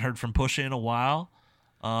haven't heard from Pusha in a while.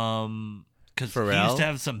 Because he Pharrell? used to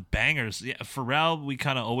have some bangers. Yeah, Pharrell, we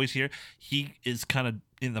kind of always hear he is kind of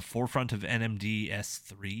in the forefront of NMD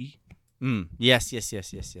S3. Yes.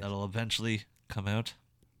 That'll eventually come out.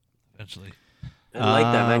 Eventually, I like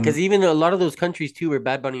that, man. Because even a lot of those countries too, where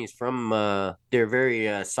Bad Bunny is from, they're very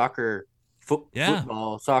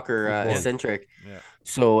football, soccer eccentric. Yeah.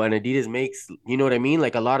 So, and Adidas makes, you know what I mean?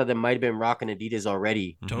 Like a lot of them might have been rocking Adidas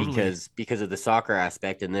already Totally. because of the soccer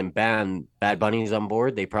aspect, and then bam, Bad Bunny's on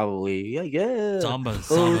board. They probably Sambas.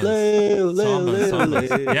 Ole, ole,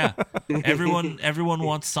 ole. Yeah, everyone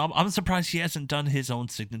wants Samba. I'm surprised he hasn't done his own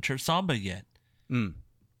signature Samba yet.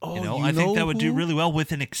 Oh, You know, I think that would do really well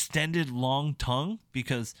with an extended long tongue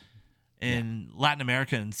because in Latin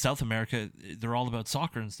America and South America, they're all about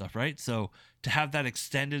soccer and stuff, right? So to have that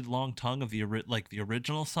extended long tongue of the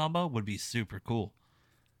original Samba would be super cool.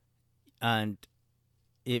 And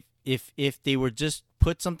if they were just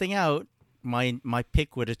put something out, my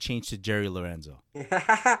pick would have changed to Jerry Lorenzo.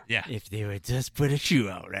 Yeah. If they would just put a shoe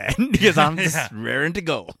out, right? Because I'm just raring to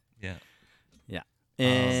go. Yeah. Yeah.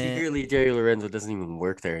 And Secretly, Jerry Lorenzo doesn't even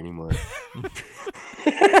work there anymore.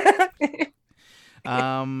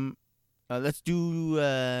 let's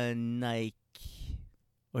do Nike.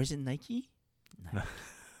 Or is it Nike?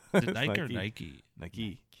 Is it Nike or Nike?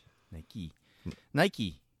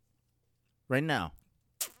 Nike. Right now.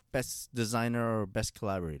 Best designer or best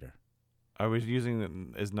collaborator? Are we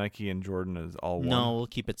using is Nike and Jordan as all one? No, we'll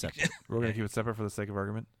keep it separate. We're gonna keep it separate for the sake of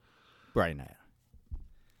argument. Right now.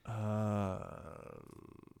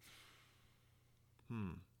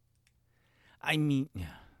 I mean,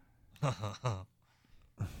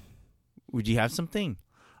 would you have something?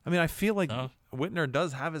 I mean, I feel like No. Whitner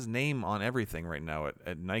does have his name on everything right now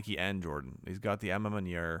at Nike and Jordan. He's got the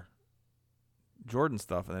Amamanier Jordan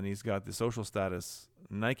stuff, and then he's got the social status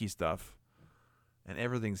Nike stuff, and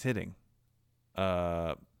everything's hitting.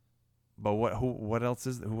 But who else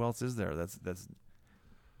is there that's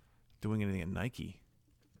doing anything at Nike?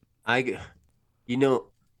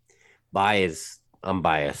 I'm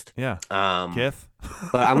biased. Yeah. Kith.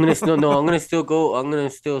 But I'm gonna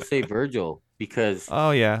still say Virgil because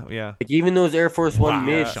Oh yeah. like even those Air Force One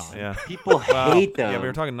mids, Yeah. people hate them. Yeah, we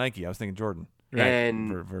were talking Nike. I was thinking Jordan.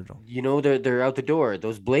 And Virgil. they're out the door.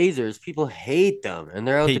 Those Blazers, people hate them, and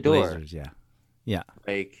they're out the door. Blazers, yeah.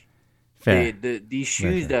 Like Fair. these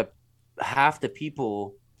shoes that half the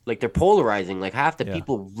people like they're polarizing. Like half the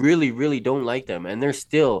people really, really don't like them, and they're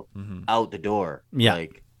still out the door. Yeah.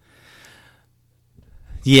 Like,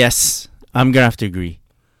 Yes, I'm gonna have to agree.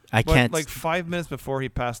 I can't. Like 5 minutes before he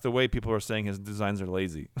passed away, people were saying his designs are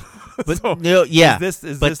lazy. But So, no, yeah. Is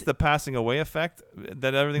this the passing away effect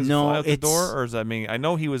that everything's out the door, or is that I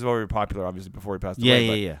know he was very popular obviously before he passed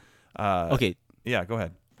away. Yeah. Okay. Yeah, go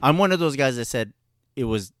ahead. I'm one of those guys that said it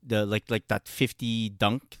was the like that 50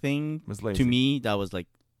 dunk thing. Was lazy. To me, that was like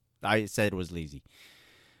I said it was lazy.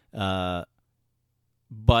 But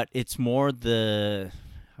it's more the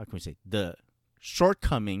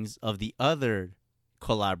shortcomings of the other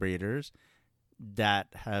collaborators that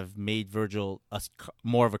have made Virgil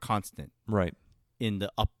more of a constant Right. in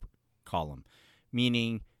the up column.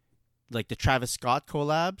 Meaning, like the Travis Scott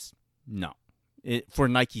collabs, no. For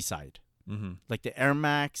Nike side. Mm-hmm. Like the Air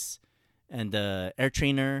Max and the Air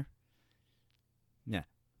Trainer. Yeah.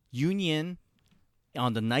 Union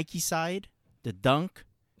on the Nike side, the Dunk,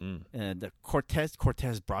 the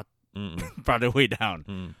Cortez brought brought it way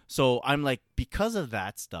down. So I'm like, because of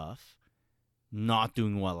that stuff, not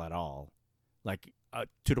doing well at all. Like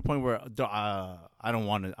to the point where I don't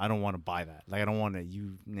want to buy that. Like I don't want to.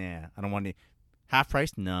 I don't want to. Half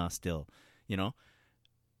price? Nah, still.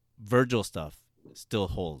 Virgil stuff still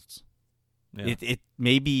holds. Yeah. It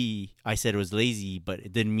maybe I said it was lazy, but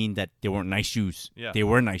it didn't mean that they weren't nice shoes. Yeah. They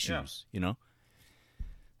were nice shoes.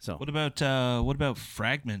 So What about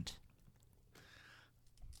Fragment?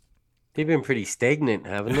 they've been pretty stagnant,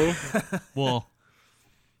 haven't they? Well,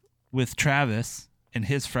 with Travis and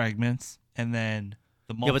his Fragments, and then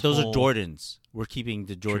the multiple... yeah, but those are Jordans. We're keeping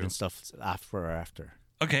the Jordan True. stuff after.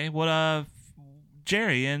 Okay, what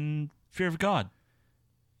Jerry and Fear of God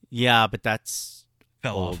Yeah, but that's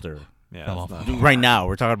fell older. Yeah. Fell that's off. not- Right now,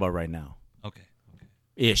 we're talking about right now, Okay.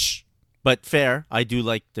 ish. But fair, I do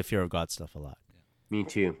like the Fear of God stuff a lot. Me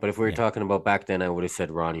too. But if we were Yeah. talking about back then, I would have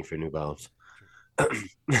said Ronnie for New Balance.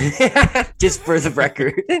 Just for the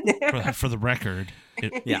record. For the record,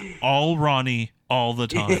 Yeah. all Ronnie all the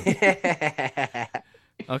time.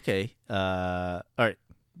 Okay. All right.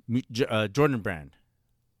 Jordan Brand.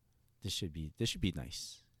 This should be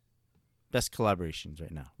nice. Best collaborations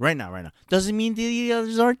right now. Right now. Doesn't mean the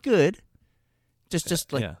others aren't good.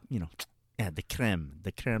 Just like the creme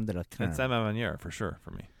de la creme. It's Emma Manier for sure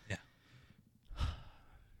for me. Yeah.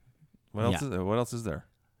 What else is there? What else is there?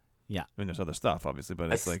 Yeah. I mean, there's other stuff, obviously,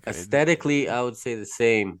 but it's like aesthetically, I would say the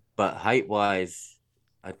same, but height wise,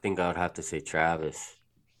 I think I would have to say Travis.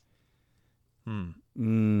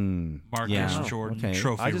 Marcus Yeah. Jordan Okay.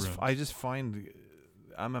 trophy I rooms. just find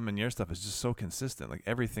Emma Manier stuff is just so consistent. Like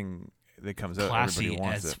everything that comes out, Classy everybody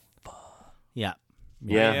wants as it. Yeah.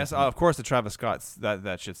 Yeah. Yes, of course, the Travis Scott's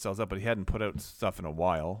that shit sells up, but he hadn't put out stuff in a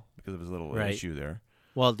while because of his little Right. issue there.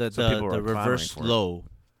 Well, the So people were reverse clamoring for it. low,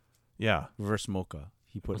 Yeah, reverse mocha.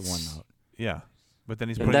 He put one out. yeah. But then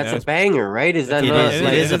he's And putting that's out a banger, right? Is that It not is.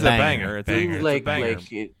 like It is a a banger. It's seems it's like a banger.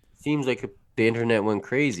 it seems like the internet went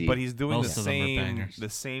crazy. But he's doing Most of them are bangers. the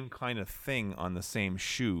same kind of thing on the same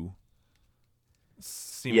shoe.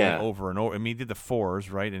 Seemingly Yeah. over and over. I mean, he did the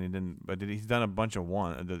fours, right? And he didn't. But he's done a bunch of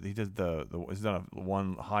one. He did he's done a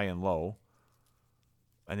one high and low.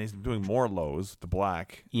 And he's doing more lows. The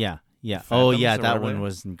black. Yeah. Yeah. Phantoms Yeah. or That whatever one they are?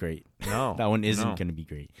 wasn't great. No, That one isn't no, going to be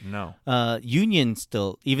great. No, Union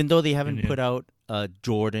still, even though they haven't Union. put out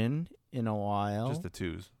Jordan in a while. just the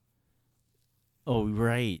twos. Oh,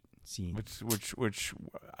 right. See. Which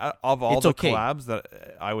of all It's the okay. collabs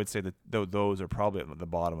that I would say that those are probably at the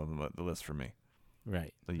bottom of the list for me.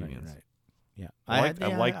 Right. The right, Unions. Right. Yeah.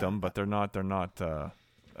 I like them, but they're not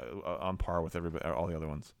on par with everybody all the other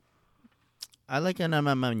ones. I like an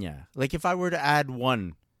Amamanya. Like if I were to add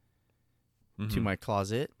one to Mhm. my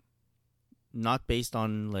closet, not based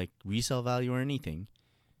on like resale value or anything,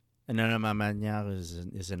 an Amamanya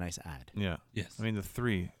is a nice add. Yeah. Yes. I mean the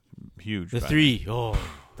three huge. The bangers. three,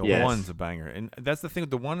 The Yes. one's a banger, and that's the thing.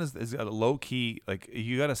 The one is a low key. Like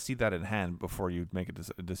you got to see that in hand before you make a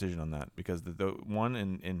decision on that, because the one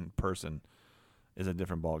in person is a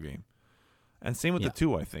different ball game. And same with the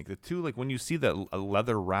two. I think the two, like when you see that a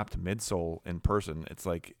leather wrapped midsole in person, it's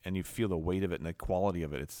like, and you feel the weight of it and the quality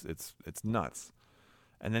of it. It's nuts.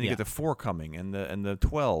 And then you get the 4 coming and the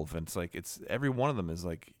 12, and it's like every one of them is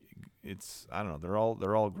like, I don't know.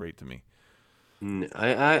 They're all great to me.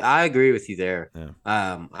 I agree with you there. Yeah.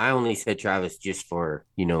 I only said Travis just for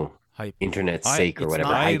Hype. internet's sake or it's whatever.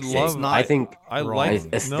 not- hype's it's sake. not I think I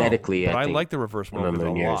like aesthetically. but I think like the reverse mocha a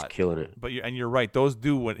Meunier is lot. killing it. But you're right. Those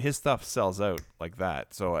do when his stuff sells out like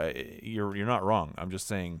that. So you're not wrong. I'm just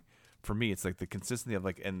saying, for me, it's like the consistency of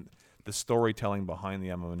and the storytelling behind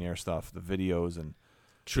the Meunier stuff, the videos, and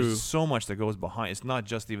there's so much that goes behind. It's not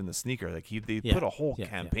just even the sneaker. Like they put a whole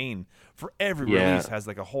campaign for every release. Has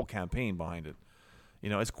like a whole campaign behind it.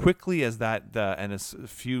 As quickly as that and as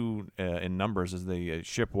few in numbers as the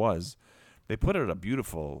ship was, they put out a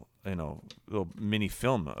beautiful, little mini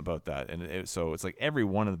film about that. And so it's like every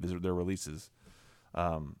one of their releases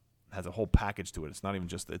has a whole package to it. It's not even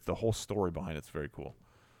just, it's the whole story behind it. It's very cool.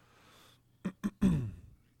 and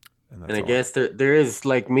I guess there is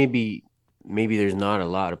like maybe there's not a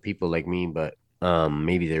lot of people like me, but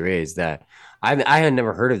maybe there is that I had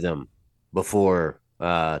never heard of them before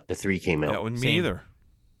the 3 came out. Yeah, me either.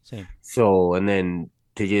 Same. So, and then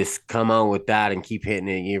to just come out with that and keep hitting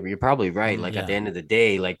it, you're probably right. Like at the end of the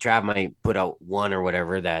day, like Trav might put out one or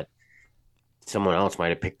whatever that someone else might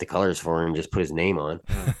have picked the colors for and just put his name on.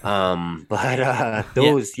 But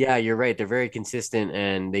those, you're right. They're very consistent,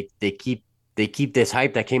 and they keep this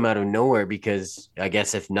hype that came out of nowhere, because I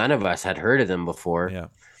guess if none of us had heard of them before,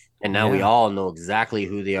 and now we all know exactly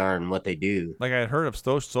who they are and what they do. Like I had heard of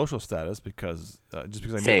social status because I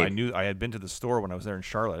knew I had been to the store when I was there in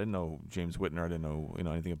Charlotte. I didn't know James Whitner. I didn't know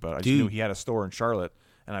anything about it. I just knew he had a store in Charlotte,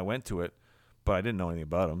 and I went to it, but I didn't know anything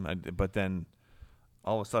about him. But then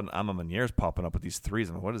all of a sudden, Meunier's popping up with these 3s.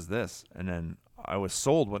 I'm like, what is this? And then I was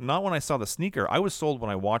sold. Not when I saw the sneaker. I was sold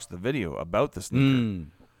when I watched the video about the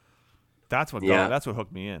sneaker. That's what that's what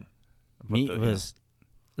hooked me in. Was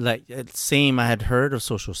like same. I had heard of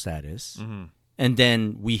social status, and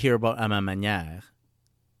then we hear about Meunier,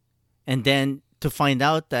 and then to find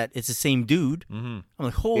out that it's the same dude, I'm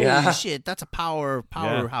like, holy shit, that's a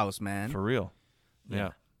powerhouse, man, for real.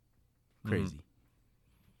 Yeah. Crazy.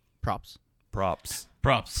 Props,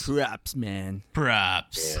 man.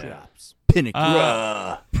 Props.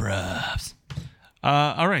 Pinnacle. Props.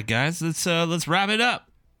 All right, guys, let's wrap it up.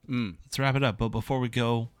 Let's wrap it up. But before we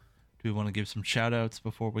go, do we want to give some shout outs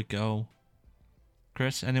before we go?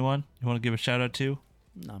 Chris, anyone you want to give a shout out to?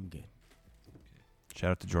 No, I'm good.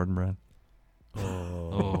 Shout out to Jordan Brand.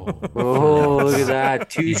 Oh, look at that.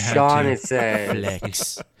 To Sean, it says.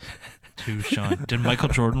 Flex. To Sean. Did Michael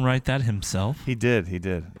Jordan write that himself? He did.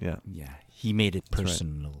 Yeah. Yeah, he made it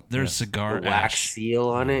personal. Right. There's cigar wax ash seal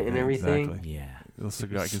on it and everything. Exactly. Yeah.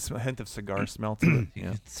 Cigar, I can smell a hint of cigar smell to it. You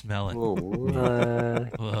can smell it. Whoa,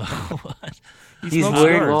 What? He's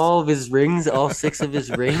wearing all of his rings, all 6 of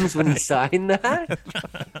his rings when he signed that?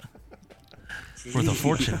 Worth a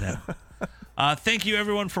fortune now. Thank you,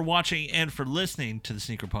 everyone, for watching and for listening to the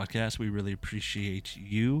Sneaker Podcast. We really appreciate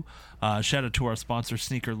you. Shout out to our sponsor,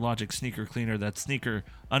 Sneaker Logic Sneaker Cleaner. That's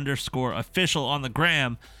sneaker_official on the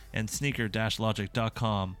gram and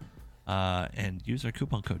sneaker-logic.com. And use our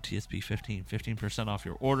coupon code TSP15, 15% off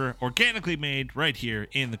your order. Organically made right here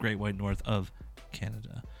in the Great White North of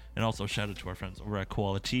Canada. And also shout out to our friends over at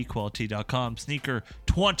quality.com.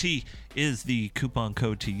 Sneaker20 is the coupon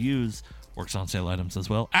code to use. Works on sale items as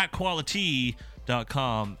well at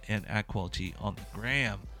quality.com and at quality on the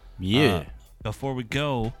gram. Yeah. Before we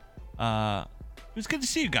go, it was good to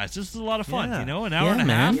see you guys. This was a lot of fun. Yeah. An hour and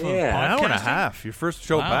a half of Yeah. An hour and a podcasting. half. Your first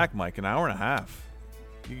show Wow. back, Mike. An hour and a half.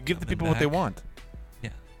 You give the people what they want.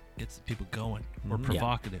 Yeah, gets the people going. We're Mhm.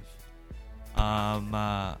 provocative.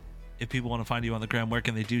 If people want to find you on the gram, where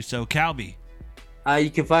can they do so? Calby. You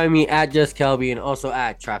can find me at Just Kelby and also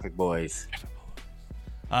at Traffic Boys.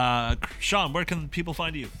 Sean, where can people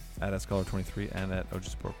find you? At Scholar23 and at OG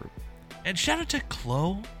Sport Group. And shout out to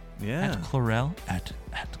Chloe. Yeah. At Chlorel. At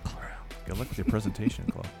Chlorel. Good luck with your presentation,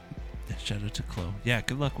 Chloe. Yeah, shout out to Chloe. Yeah,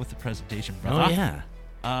 good luck with the presentation, brother. Oh, yeah.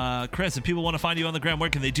 Chris, if people want to find you on the gram, where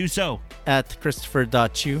can they do so? At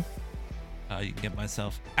Christopher.chu. You can get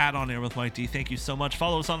myself at On Air with Mike D. Thank you so much.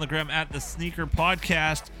 Follow us on the gram at The Sneaker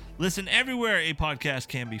Podcast. Listen everywhere a podcast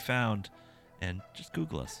can be found. And just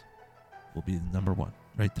Google us. We'll be the number one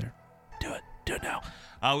right there. Do it. Do it now.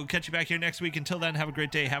 We'll catch you back here next week. Until then, have a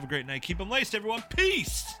great day. Have a great night. Keep them laced, everyone.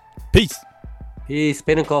 Peace. Peace. Peace,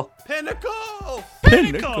 Pinnacle. Pinnacle!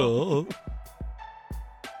 Pinnacle.